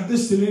rather have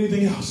this than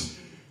anything else.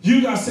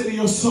 You got to say to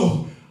your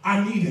soul,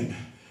 I need him.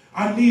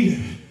 I need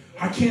him.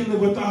 I can't live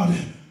without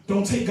him.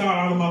 Don't take God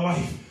out of my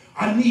life.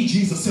 I need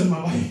Jesus in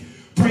my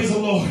life. Praise the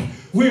Lord.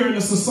 We're in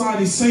a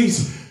society,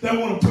 saints, that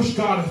want to push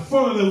God in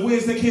front of them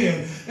ways they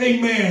can.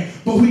 Amen.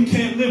 But we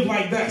can't live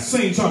like that,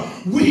 saints.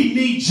 We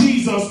need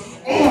Jesus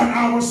on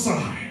our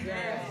side.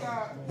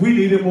 We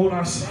need him on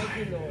our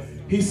side.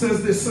 He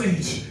says this,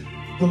 saints,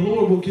 the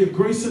Lord will give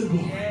grace and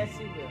glory.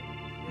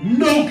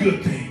 No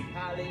good thing.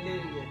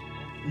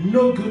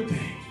 No good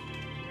thing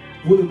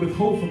will he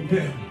withhold from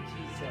them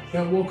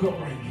that walk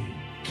uprightly.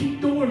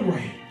 Keep doing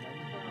right.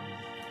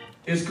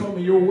 It's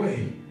coming your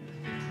way.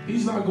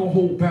 He's not going to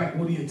hold back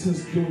what he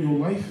intends to do in your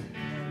life.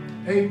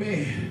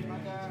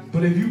 Amen.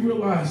 But if you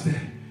realize that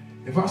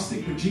if I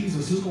stick with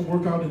Jesus, it's going to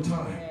work out in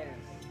time.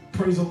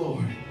 Praise the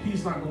Lord.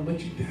 He's not going to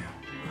let you down.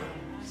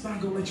 He's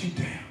not going to let you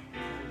down.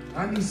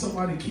 I need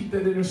somebody to keep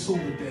that in their soul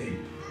today.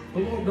 The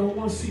Lord don't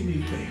want to see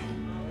me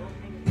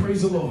fail.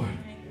 Praise the Lord.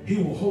 He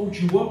will hold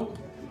you up.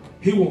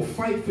 He will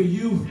fight for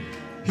you.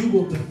 He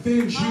will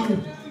defend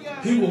you.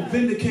 He will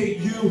vindicate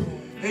you.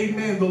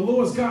 Amen. The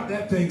Lord's got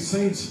that thing,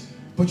 saints.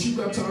 But you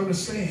got to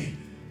understand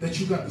that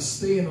you got to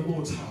stay in the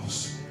Lord's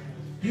house.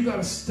 You got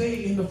to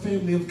stay in the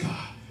family of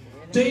God.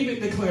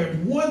 David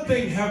declared, one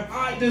thing have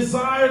I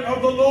desired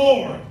of the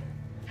Lord,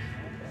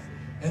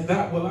 and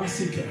that will I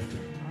seek after.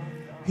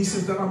 He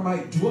says that I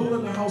might dwell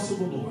in the house of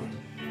the Lord.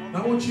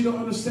 Now I want you to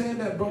understand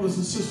that, brothers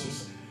and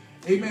sisters.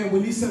 Amen.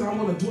 When he said, I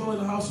want to dwell in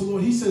the house of the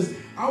Lord, he says,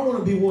 I want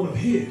to be one of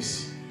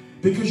his.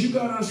 Because you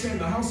got to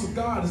understand, the house of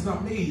God is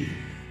not made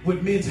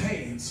with men's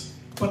hands,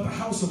 but the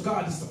house of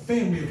God is the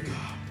family of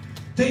God.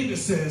 David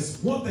says,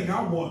 one thing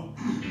I want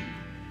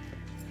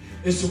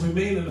is to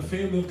remain in the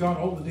family of God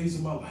all the days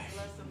of my life.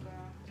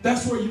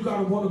 That's where you got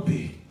to want to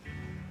be.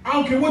 I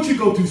don't care what you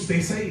go through,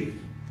 stay saved.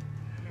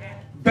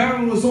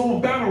 Battle is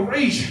on, battle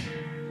raging.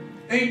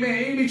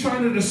 Amen. Enemy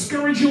trying to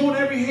discourage you on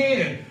every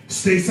hand.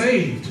 Stay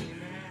saved.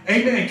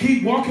 Amen.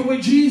 Keep walking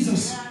with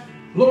Jesus.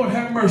 Lord,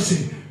 have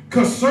mercy.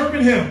 Because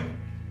serving him,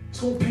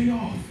 it's going to pay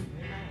off.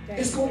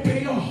 It's going to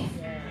pay off.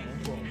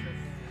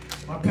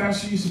 My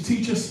pastor used to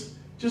teach us,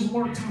 just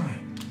mark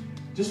time.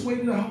 Just wait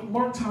it out.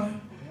 Mark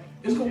time.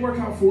 It's going to work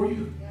out for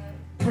you.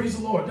 Praise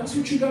the Lord. That's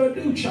what you got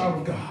to do,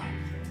 child of God.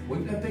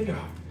 Wait that thing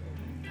out.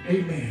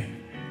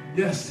 Amen.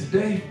 Yes,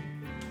 today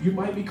you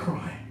might be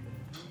crying.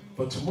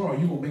 But tomorrow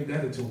you will make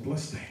that into a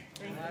blessed day.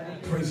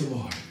 Praise the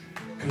Lord.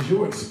 Because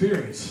your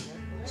experience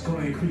is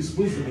going to increase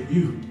wisdom in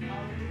you.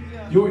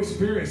 Your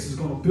experience is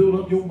going to build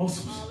up your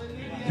muscles.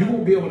 You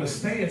won't be able to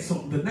stand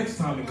something the next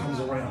time it comes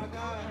around.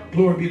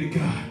 Glory be to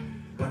God.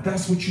 But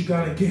that's what you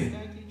got to get.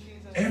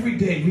 Every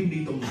day we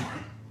need the Lord.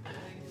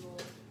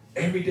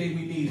 Every day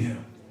we need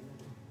him.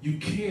 You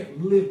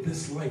can't live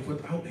this life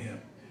without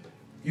him.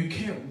 You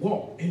can't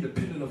walk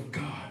independent of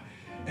God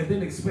and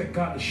then expect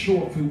God to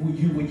show up for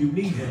you when you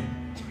need him.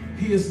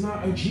 He is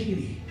not a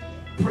genie.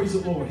 Praise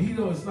the Lord. He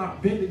is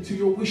not bending to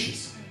your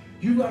wishes.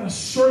 You got to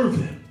serve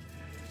him.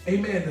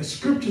 Amen. The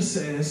scripture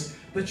says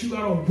that you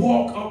got to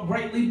walk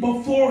uprightly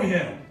before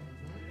him.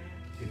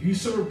 If you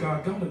serve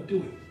God, God will do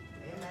it.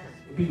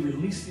 It'll be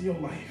released in your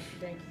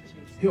life.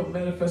 He'll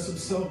manifest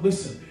himself.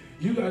 Listen,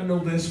 you got to know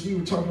this. We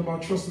were talking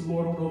about trusting the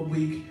Lord on the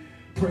week.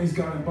 Praise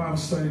God in Bible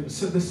study. I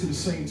said this to the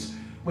saints.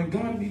 When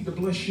God needs to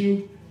bless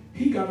you,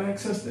 he got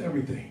access to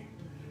everything.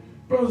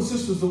 Brothers and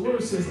sisters, the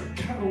word says a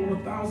cattle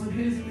on 1,000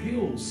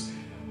 hills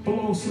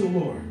belongs to the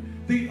Lord.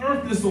 The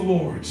earth is the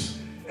Lord's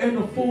and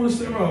the fullness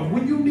thereof.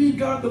 When you need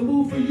God to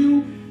move for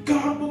you,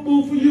 God will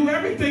move for you.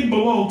 Everything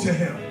belongs to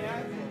him.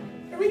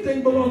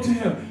 Everything belongs to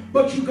him.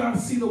 But you got to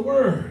see the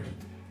word.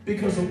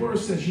 Because the word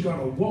says you got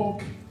to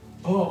walk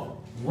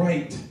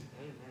upright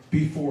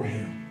before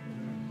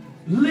him.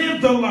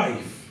 Live the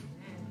life.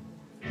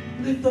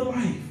 Live the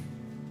life.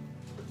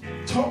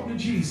 Talk to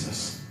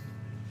Jesus.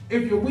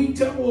 If you're weak,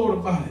 tell the Lord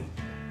about it.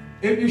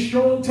 If you're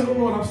strong, tell the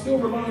Lord, I'm still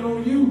relying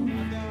on you.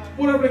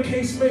 Whatever the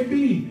case may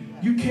be,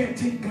 you can't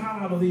take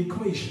God out of the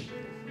equation.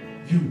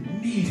 You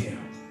need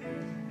him.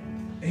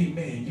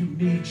 Amen. You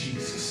need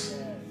Jesus.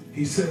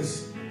 He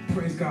says,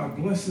 praise God,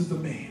 blessed is the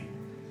man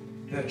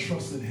that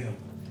trusts in him.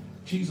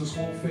 Jesus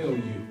won't fail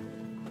you.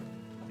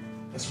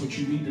 That's what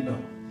you need to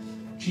know.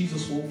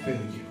 Jesus won't fail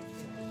you.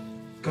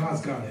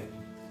 God's got it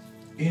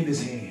in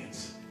his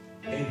hands,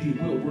 and he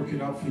will work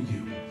it out for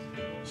you.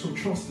 So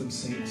trust him,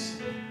 saints.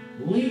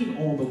 Lean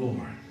on the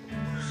Lord.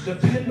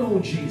 Depend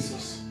on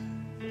Jesus.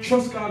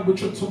 Trust God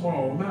with your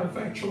tomorrow. Matter of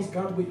fact, trust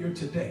God with your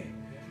today.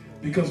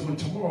 Because when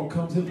tomorrow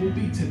comes, it will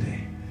be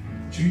today.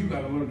 So you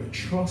got to learn to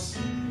trust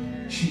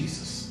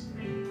Jesus.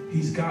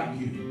 He's got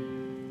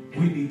you.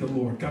 We need the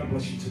Lord. God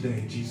bless you today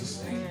in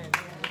Jesus' name.